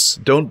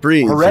 Insidious, Don't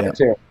Breathe.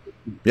 Hereditary.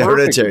 Yeah,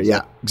 Hereditary.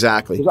 Yeah,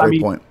 exactly. Great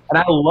point. And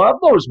I love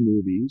those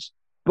movies,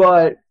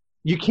 but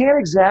you can't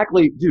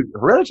exactly, dude.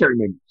 Hereditary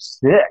made me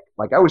sick.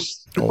 Like I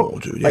was,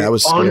 I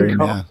was scary,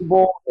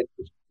 uncomfortable.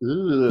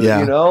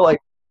 You know,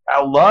 like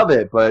I love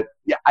it, but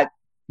yeah,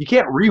 you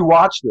can't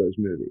rewatch those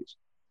movies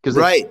because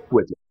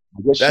with it.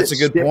 That's a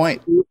good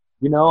point. You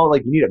know,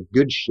 like you need a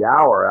good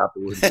shower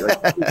afterwards.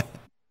 Like,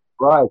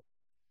 right.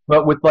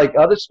 But with like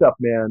other stuff,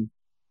 man,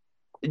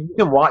 you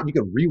can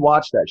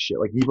rewatch that shit.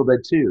 Like Evil Dead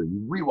 2,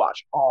 you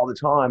rewatch all the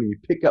time, and you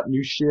pick up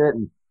new shit,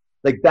 and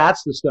like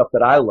that's the stuff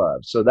that I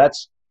love. So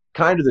that's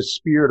kind of the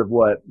spirit of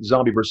what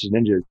Zombie versus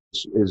Ninja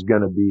is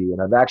going to be.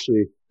 And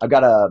I've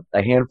got a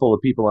handful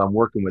of people I'm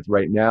working with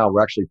right now.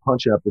 We're actually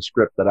punching up the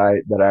script that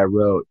I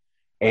wrote.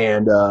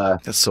 And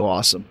that's so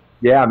awesome.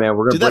 Yeah, man,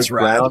 we're going to break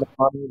ground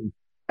on it.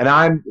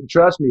 And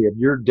trust me, if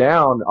you're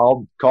down,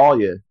 I'll call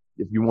you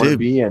if you want to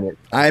be in it.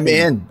 I'm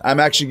in.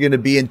 I'm actually going to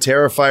be in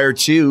Terrifier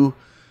 2.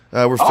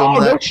 We're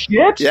filming that. No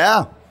shit?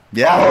 Yeah.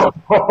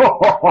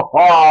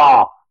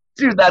 Oh,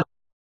 dude, that's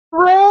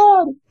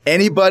Rad.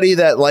 Anybody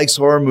that likes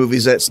horror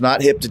movies that's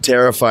not hip to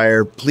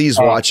Terrifier, please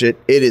watch it.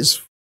 It is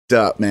f***ed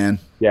up, man.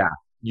 Yeah,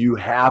 you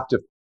have to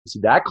see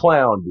that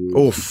clown, dude.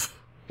 Oof.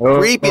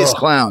 Creepiest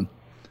clown.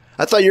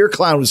 I thought your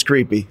clown was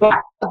creepy.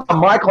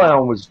 My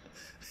clown was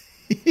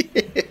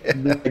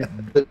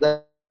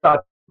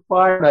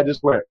fire, and I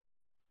just went,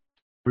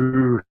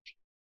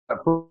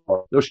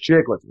 those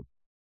chicklets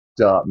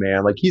up,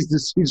 man. Like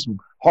he's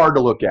hard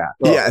to look at.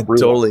 Yeah,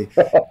 totally.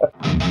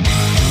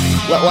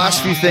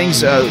 Last few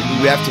things we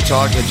have to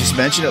talk. I just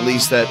mentioned at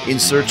least that In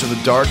Search of the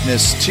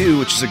Darkness 2,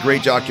 which is a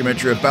great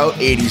documentary about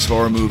 80s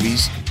horror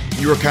movies.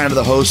 You were kind of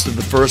the host of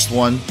the first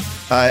one.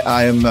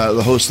 I am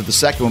the host of the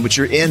second one, but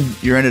you're in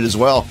it as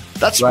well.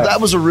 That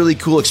was a really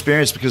cool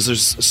experience because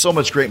there's so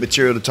much great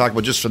material to talk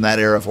about just from that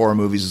era of horror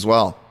movies as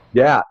well.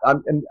 Yeah,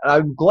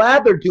 I'm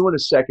glad they're doing a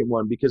second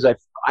one because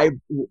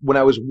when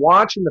I was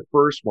watching the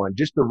first one,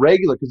 just the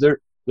regular, because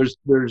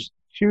there's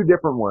two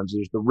different ones.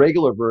 There's the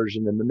regular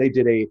version, and then they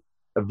did a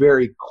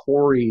very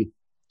Corey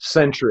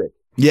centric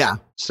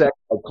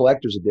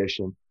collector's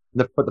edition.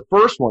 But the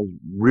first one's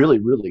really,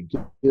 really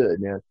good,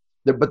 man.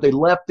 But they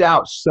left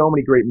out so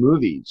many great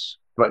movies.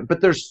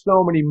 But there's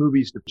so many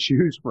movies to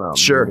choose from.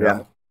 Sure, you know?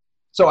 Yeah.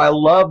 So I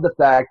love the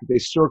fact that they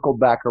circled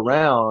back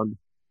around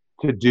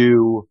to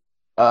do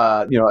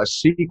a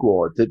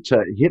sequel to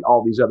hit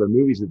all these other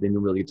movies that they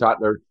didn't really talk.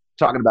 They're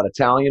talking about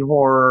Italian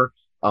horror,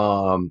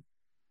 talking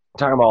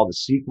about all the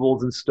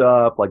sequels and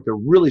stuff. Like they're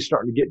really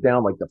starting to get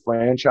down like the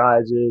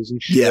franchises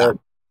and shit. Yeah.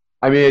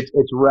 I mean,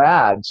 it's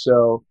rad.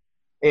 So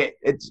I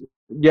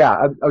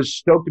was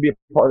stoked to be a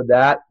part of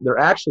that. They're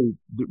actually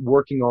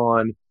working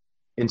on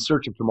In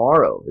Search of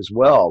Tomorrow as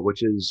well,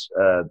 which is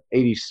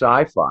 80s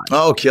sci-fi.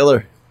 Oh,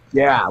 killer.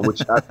 Yeah,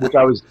 which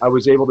I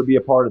was able to be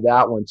a part of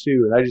that one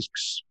too, and I just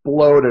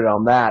exploded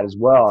on that as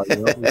well. You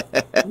know?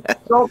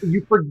 So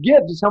you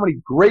forget just how many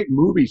great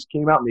movies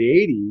came out in the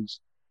 80s,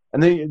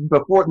 and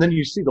then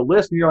you see the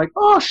list and you're like,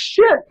 oh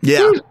shit,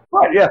 yeah,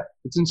 right, yeah,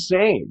 it's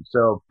insane.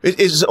 So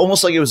it's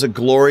almost like it was a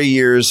glory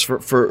years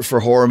for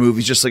horror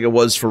movies, just like it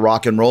was for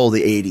rock and roll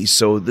the 80s.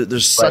 So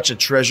there's such a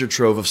treasure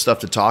trove of stuff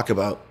to talk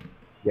about.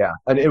 Yeah,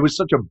 and it was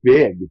such a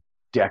big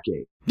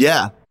decade.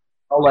 Yeah,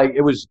 like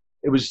it was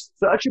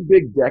such a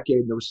big decade,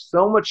 and there was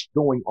so much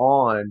going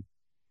on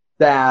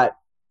that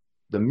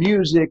the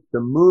music, the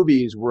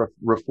movies were a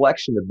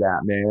reflection of that,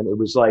 man. It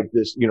was like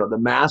this, the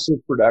massive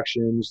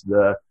productions,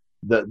 the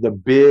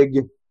big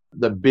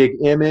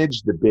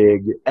image, the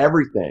big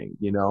everything,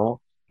 Yeah.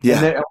 And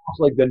then almost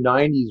like the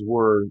 90s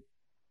were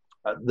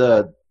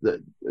the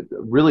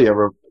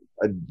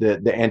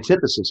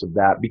antithesis of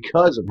that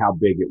because of how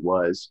big it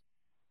was.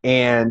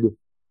 And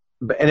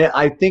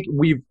I think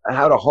we've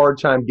had a hard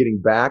time getting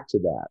back to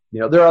that.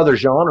 There are other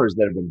genres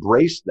that have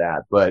embraced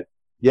that, but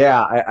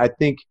yeah, I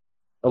think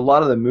a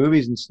lot of the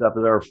movies and stuff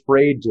that are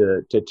afraid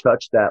to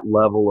touch that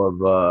level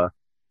of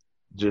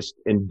just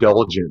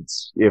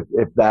indulgence, if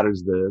that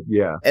is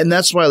And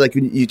that's why, like,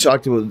 when you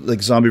talked about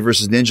like Zombie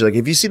versus Ninja, like,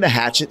 have you seen the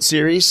Hatchet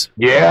series?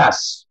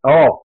 Yes.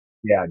 Oh,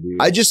 yeah,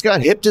 dude. I just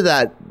got hip to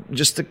that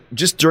just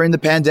during the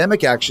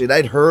pandemic, actually. And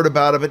I'd heard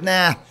about it, but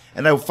nah.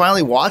 And I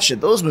finally watched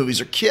it. Those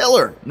movies are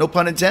killer. No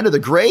pun intended.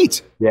 They're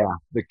great. Yeah.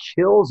 The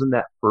kills in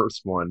that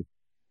first one.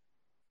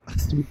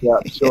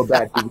 So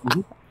bad.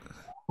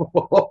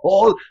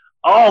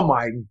 Oh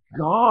my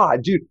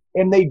God, dude.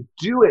 And they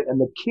do it.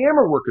 And the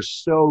camera work is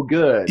so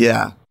good.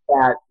 Yeah.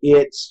 That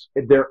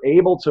they're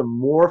able to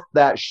morph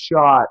that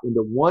shot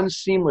into one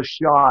seamless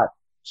shot.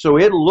 So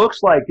it looks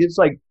like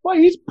well,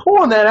 he's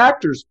pulling that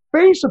actor's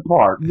face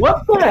apart.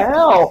 What the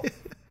hell?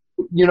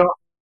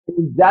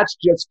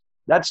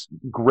 That's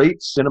great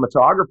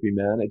cinematography,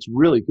 man. It's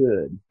really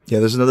good. Yeah,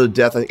 there's another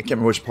death. I can't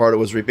remember which part it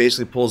was, where he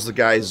basically pulls the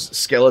guy's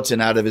skeleton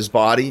out of his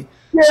body.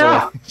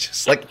 Yeah. So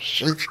just like,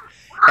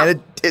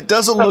 and it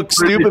doesn't look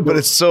stupid, but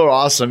it's so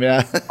awesome.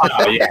 Yeah.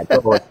 Oh, yeah,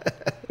 totally.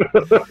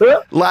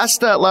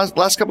 Last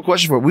couple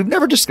questions for you. We've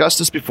never discussed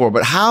this before,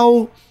 but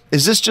how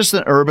is this just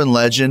an urban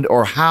legend,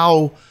 or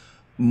how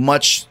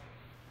much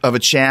of a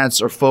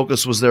chance or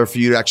focus was there for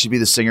you to actually be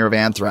the singer of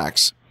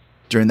Anthrax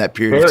during that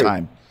period of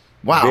time?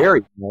 Wow.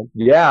 Very.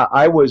 Yeah,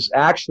 I was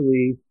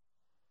actually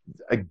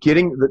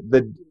getting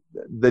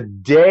the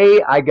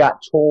day I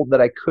got told that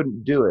I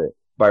couldn't do it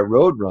by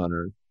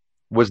Roadrunner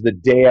was the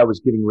day I was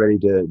getting ready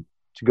to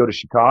go to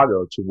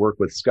Chicago to work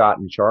with Scott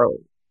and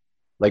Charlie.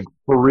 Like,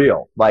 for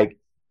real. Like,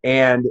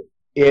 and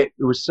it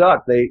was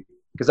sucked.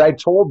 Because I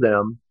told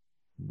them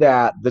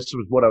that this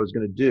was what I was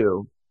going to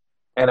do,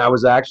 and I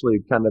was actually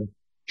kind of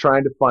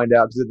trying to find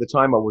out, because at the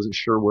time I wasn't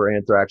sure where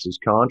Anthrax's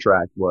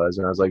contract was,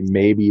 and I was like,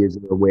 maybe is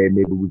there a way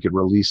maybe we could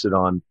release it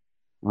on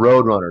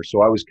Roadrunner?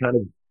 So I was kind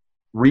of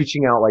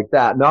reaching out like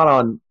that, not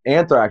on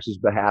Anthrax's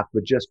behalf,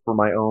 but just for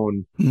my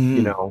own,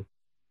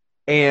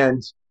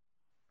 And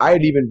I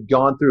had even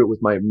gone through it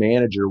with my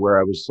manager, where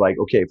I was like,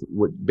 okay,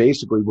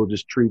 basically we'll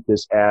just treat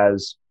this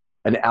as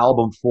an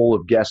album full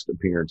of guest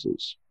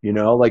appearances,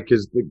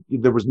 because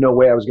there was no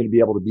way I was going to be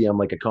able to be on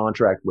like a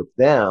contract with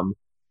them.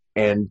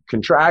 And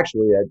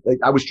contractually,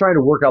 I was trying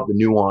to work out the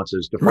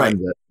nuances to find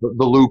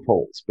the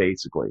loopholes,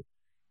 basically.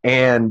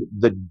 And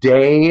the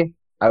day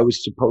I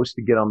was supposed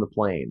to get on the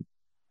plane,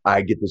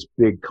 I get this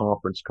big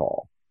conference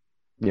call,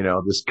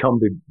 this come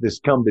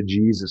to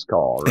Jesus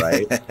call,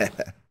 right?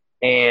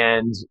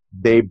 And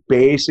they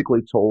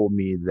basically told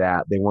me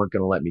that they weren't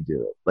going to let me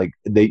do it. Like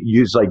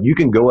you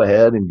can go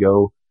ahead and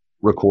go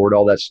record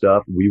all that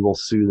stuff. We will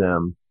sue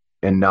them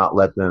and not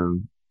let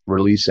them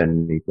release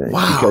anything.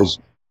 Wow.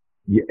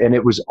 And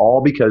it was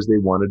all because they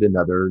wanted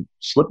another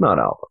Slipknot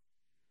album.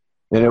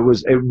 And it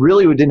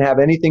really didn't have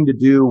anything to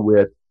do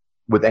with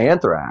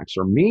Anthrax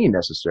or me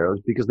necessarily.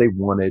 It's because they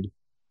wanted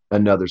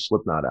another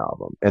Slipknot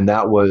album. And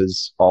that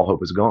was All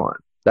Hope Is Gone.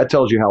 That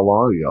tells you how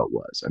long ago it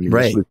was. I mean,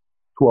 right. This was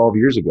 12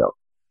 years ago.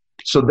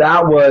 So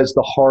that was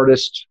the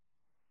hardest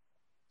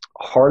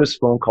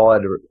phone call I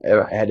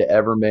had to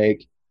ever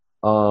make.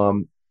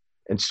 And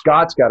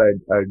Scott's got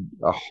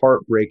a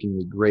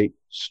heartbreakingly great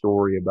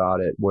story about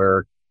it,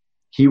 where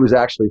he was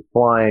actually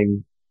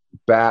flying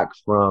back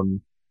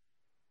from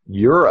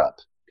Europe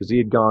because he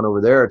had gone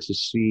over there to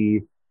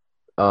see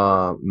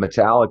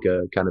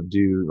Metallica kind of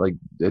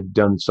had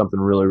done something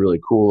really, really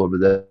cool over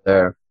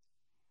there.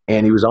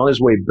 And he was on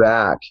his way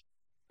back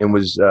and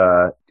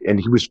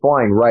he was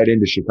flying right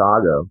into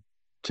Chicago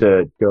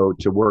to go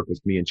to work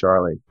with me and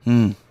Charlie.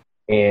 And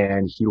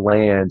he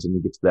lands and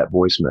he gets that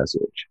voice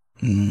message.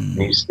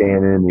 And he's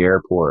standing in the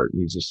airport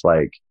and he's just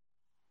like,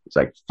 it's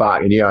like,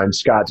 fuck. And, in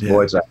Scott's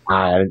voice, like,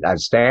 I'm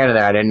standing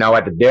there. I didn't know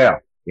what to do.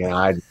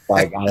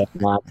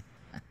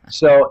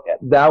 So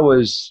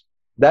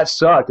that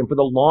sucked. And for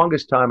the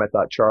longest time, I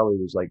thought Charlie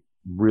was like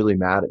really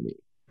mad at me,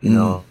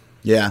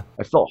 Yeah.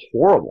 I felt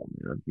horrible,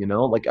 man,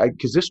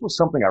 because this was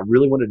something I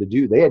really wanted to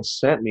do. They had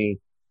sent me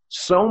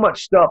so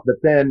much stuff that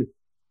then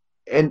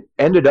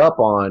ended up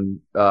on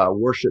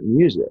Worship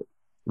Music,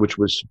 which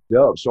was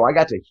dope. So I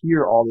got to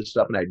hear all this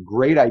stuff and I had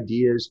great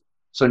ideas.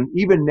 So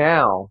even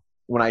now,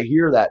 when I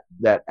hear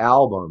that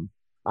album,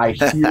 I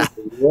hear the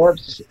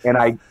riffs and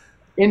I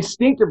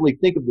instinctively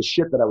think of the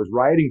shit that I was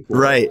writing for.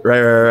 Right.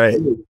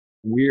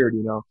 Weird,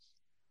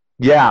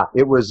 Yeah,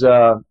 it was.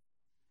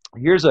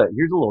 Here's a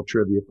little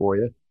trivia for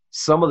you.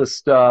 Some of the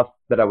stuff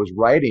that I was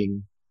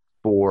writing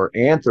for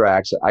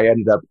Anthrax, I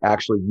ended up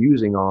actually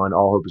using on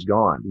All Hope Is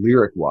Gone,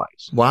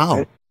 lyric-wise.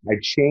 Wow. I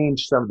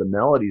changed some of the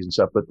melodies and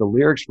stuff, but the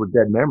lyrics for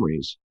Dead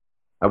Memories,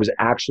 I was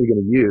actually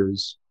going to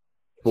use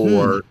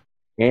for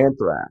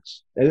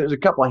Anthrax. And there's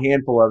a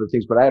handful of other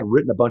things, but I had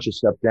written a bunch of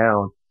stuff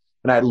down,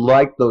 and I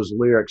liked those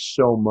lyrics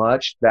so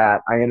much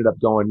that I ended up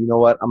going, you know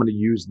what, I'm going to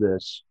use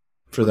this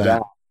for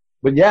that.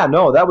 But yeah,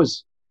 no, that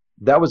was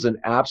an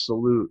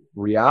absolute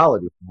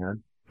reality,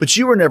 man. But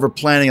you were never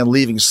planning on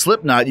leaving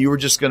Slipknot. You were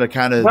just going to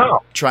kind of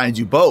try and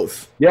do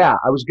both. Yeah,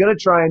 I was going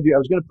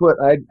to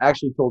I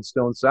actually told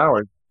Stone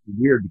Sour,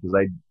 weird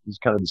because it's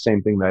kind of the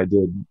same thing that I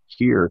did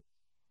here.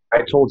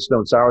 I told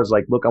Stone Sour, I was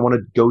like, look, I want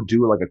to go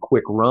do like a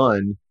quick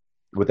run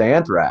with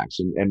Anthrax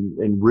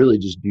and really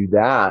just do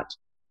that.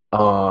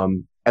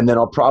 And then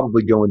I'll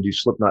probably go and do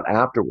Slipknot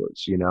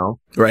afterwards,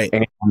 Right.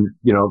 And,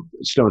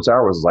 Stone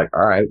Sour was like,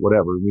 all right,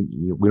 whatever.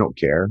 We don't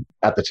care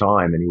at the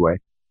time anyway.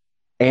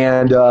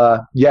 And,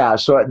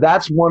 so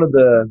that's one of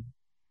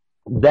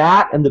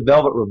that and the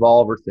Velvet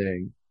Revolver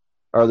thing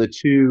are the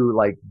two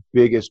like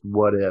biggest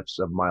what ifs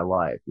of my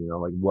life,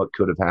 like what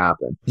could have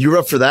happened. You were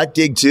up for that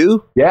gig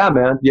too? Yeah,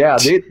 man. Yeah.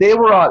 They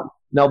were,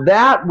 now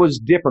that was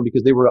different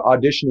because they were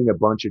auditioning a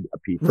bunch of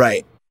people.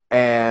 Right.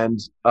 And,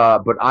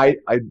 but I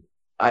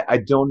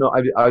don't know.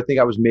 I think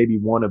I was maybe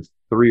one of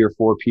 3 or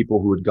 4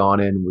 people who had gone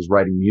in and was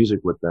writing music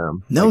with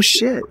them. No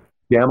shit.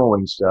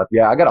 Demoing stuff.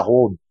 Yeah. I got a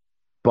whole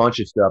bunch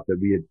of stuff that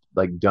we had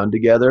like done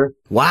together.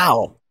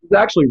 Wow. It's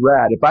actually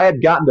rad. If I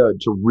had gotten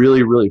to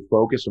really, really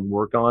focus and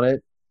work on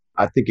it,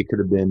 I think it could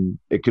have been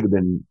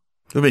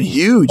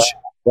huge.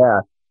 Yeah.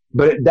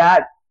 But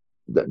that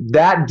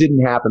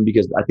didn't happen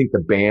because I think the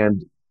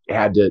band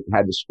had to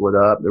split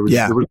up. There was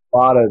a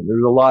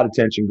lot of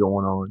tension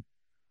going on.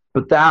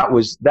 But that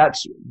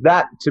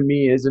to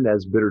me isn't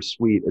as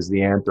bittersweet as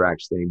the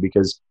Anthrax thing,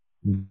 because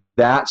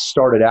that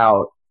started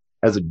out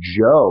as a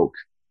joke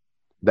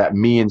that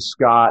me and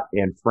Scott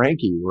and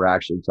Frankie were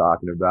actually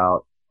talking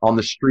about on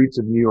the streets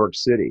of New York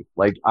City.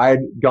 Like I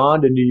had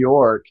gone to New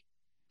York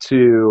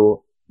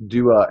to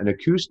do an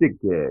acoustic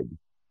gig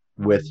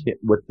with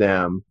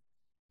them,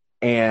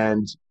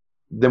 and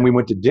then we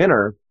went to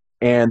dinner.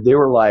 And they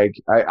were like,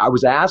 I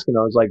was asking,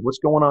 I was like, what's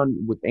going on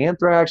with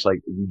Anthrax? Like,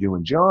 are you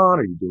doing John?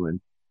 Are you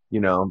doing,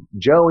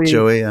 Joey?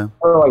 Joey, yeah.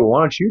 Or like, why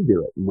don't you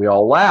do it? And we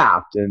all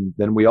laughed. And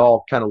then we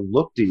all kind of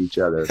looked at each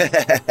other.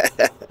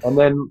 And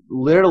then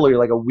literally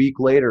like a week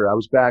later, I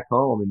was back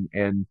home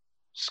and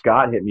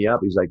Scott hit me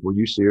up. He's like, were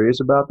you serious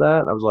about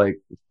that? And I was like,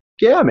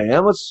 yeah,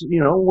 man, let's,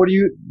 what do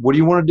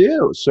you want to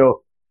do?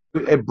 So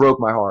it broke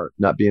my heart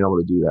not being able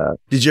to do that.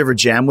 Did you ever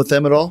jam with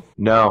them at all?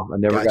 No, I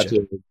never got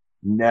to.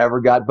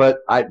 But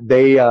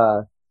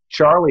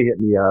Charlie hit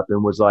me up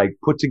and was like,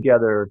 put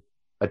together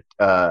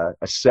a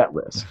set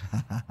list.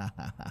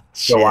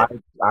 So I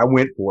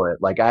went for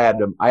it. Like I had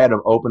them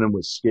opening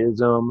with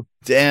Schism.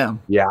 Damn.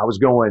 Yeah, I was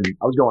going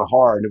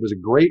hard, and it was a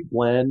great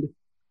blend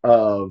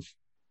of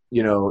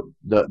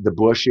the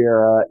Bush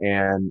era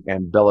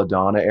and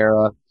Belladonna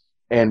era,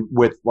 and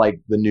with like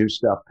the new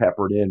stuff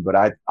peppered in. But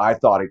I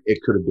thought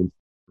it could have been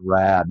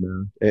rad,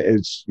 man.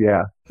 It's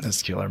yeah.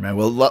 That's killer, man.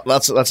 Well,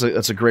 that's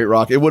a great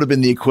rock. It would have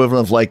been the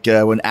equivalent of like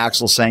when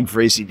Axl sang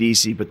for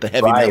AC/DC, but the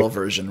heavy metal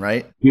version,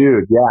 right?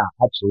 Dude, yeah,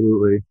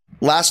 absolutely.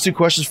 Last two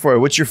questions for you.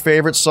 What's your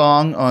favorite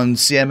song on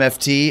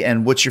CMFT,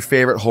 and what's your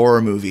favorite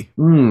horror movie?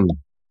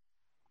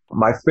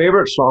 My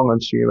favorite song on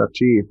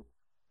CMFT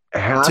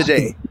has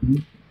today.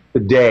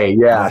 Today,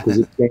 yeah, because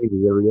it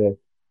changes every day.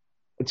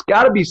 It's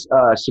got to be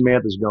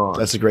Samantha's Gone.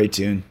 That's a great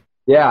tune.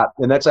 Yeah,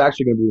 and that's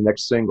actually going to be the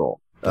next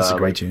single. That's a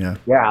great tune, yeah.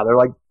 Yeah, they're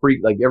like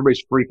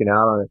everybody's freaking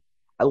out on it.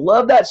 I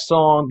love that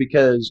song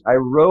because I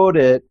wrote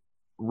it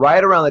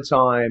right around the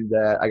time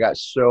that I got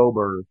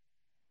sober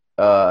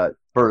for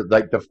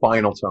like the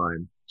final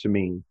time to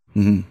me.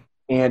 Mm-hmm.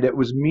 And it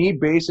was me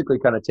basically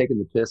kind of taking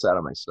the piss out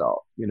of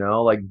myself,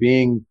 like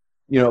being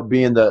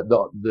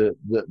the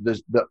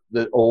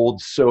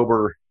old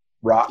sober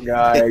rock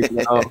guy,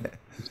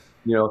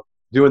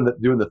 doing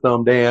the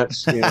thumb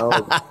dance,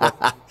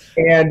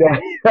 and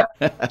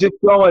just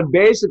going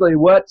basically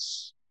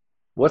what's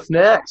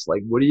next?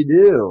 Like, what do you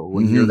do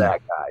when you're that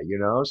guy?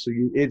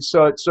 So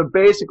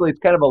basically it's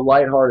kind of a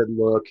lighthearted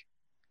look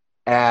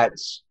at,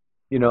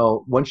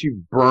 once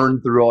you've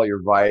burned through all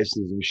your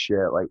vices and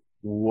shit, like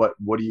what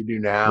do you do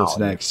now? What's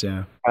next?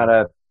 Yeah. Kind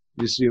of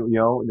just,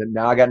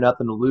 now I got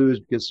nothing to lose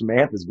because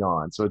Samantha's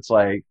gone. So it's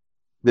like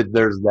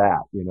there's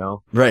that,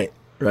 Right.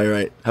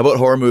 How about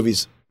horror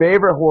movies?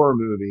 Favorite horror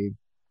movie?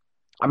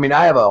 I mean,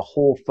 I have a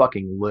whole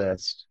fucking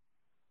list,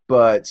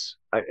 but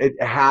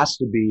it has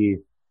to be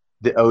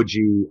the OG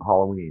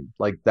Halloween.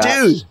 Like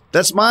that. Dude,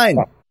 that's mine.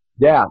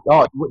 Yeah.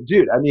 Oh,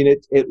 dude. I mean,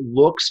 it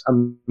looks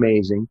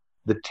amazing.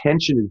 The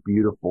tension is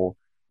beautiful.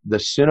 The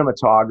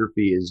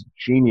cinematography is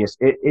genius.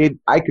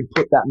 I could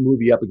put that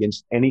movie up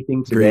against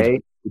anything today.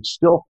 Agreed. It'd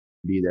still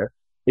be there.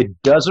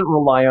 It doesn't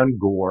rely on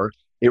gore.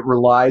 It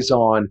relies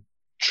on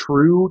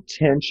true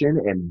tension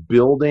and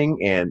building,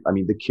 and I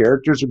mean the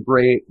characters are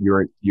great.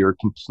 You're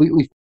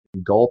completely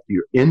engulfed.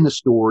 You're in the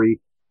story,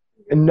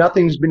 and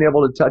nothing's been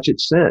able to touch it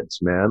since,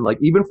 man. Like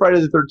even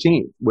Friday the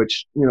 13th,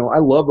 which I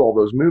loved all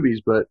those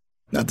movies, but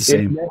not the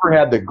same. It never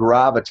had the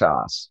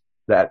gravitas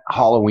that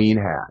Halloween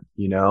had.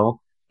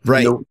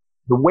 Right.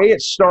 The way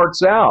it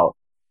starts out,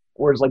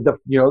 where it's like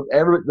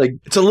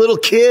it's a little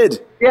kid.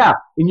 Yeah,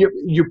 and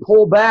you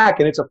pull back,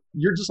 and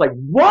you're just like,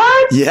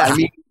 what? Yeah. I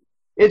mean,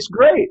 it's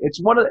great.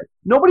 It's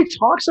nobody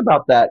talks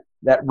about that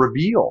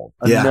reveal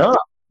enough,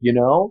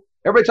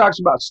 Everybody talks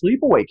about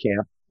Sleepaway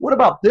Camp. What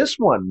about this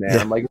one, man?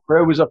 Yeah. Like where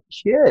I was a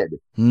kid.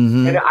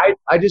 Mm-hmm. And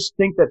I just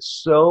think that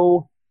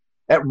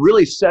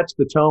really sets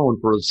the tone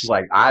for it's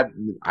like, I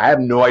have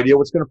no idea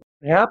what's going to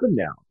happen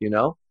now,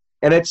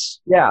 And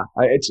it's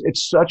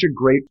such a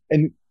great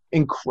and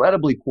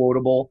incredibly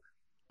quotable,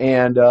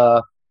 and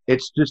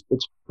it's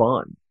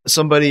fun.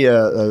 Somebody,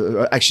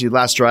 actually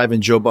last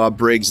drive-in, Joe Bob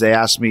Briggs, they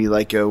asked me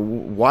like,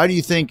 why do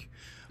you think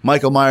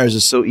Michael Myers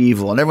is so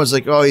evil? And everyone's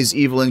like, oh, he's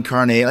evil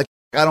incarnate. Like,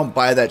 I don't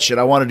buy that shit.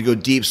 I wanted to go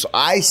deep. So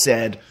I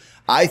said,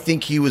 I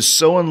think he was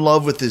so in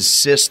love with his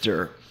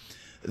sister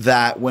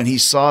that when he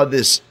saw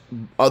this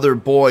other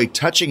boy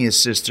touching his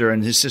sister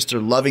and his sister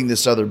loving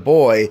this other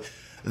boy,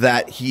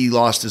 that he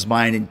lost his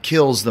mind and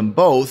kills them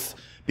both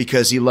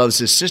because he loves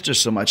his sister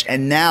so much.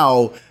 And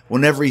now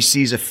whenever he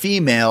sees a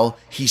female,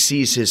 he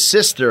sees his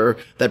sister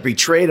that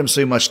betrayed him,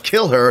 so he must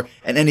kill her.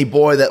 And any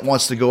boy that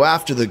wants to go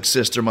after the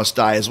sister must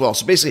die as well.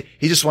 So basically,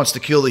 he just wants to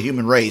kill the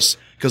human race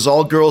because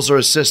all girls are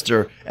his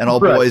sister and all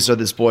boys are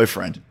this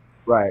boyfriend.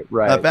 Right.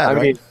 Not bad,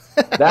 right? Mean,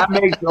 that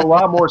makes a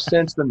lot more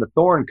sense than the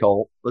Thorn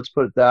Cult. Let's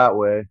put it that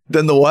way.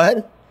 Then the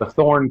what? The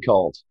Thorn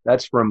Cult.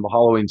 That's from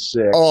Halloween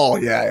 6. Oh,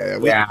 yeah.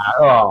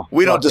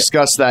 We don't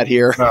discuss that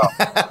here. No.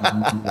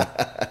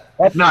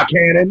 That's not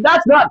canon.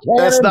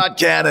 That's not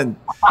canon.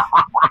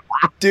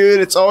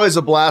 Dude, it's always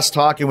a blast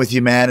talking with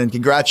you, man. And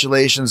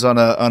congratulations on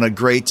a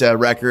great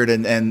record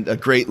and a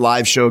great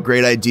live show,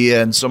 great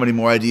idea, and so many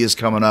more ideas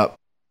coming up.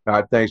 All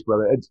right, thanks,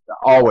 brother. It's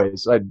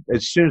always.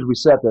 As soon as we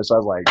set this, I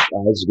was like,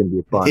 oh, this is going to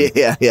be fun.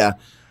 Yeah.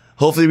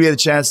 Hopefully we get a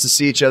chance to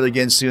see each other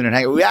again soon and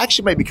hang out. We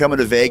actually might be coming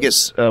to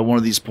Vegas one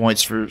of these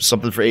points for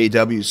something for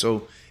AEW.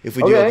 So if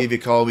we do, I'll give you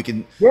a call. We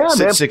can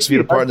sit 6 feet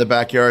apart in the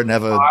backyard and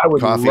have a coffee. I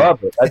would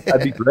love it.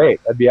 That'd be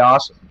great. That'd be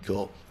awesome.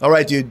 Cool. All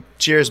right, dude.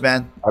 Cheers,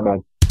 man. All right,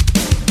 man.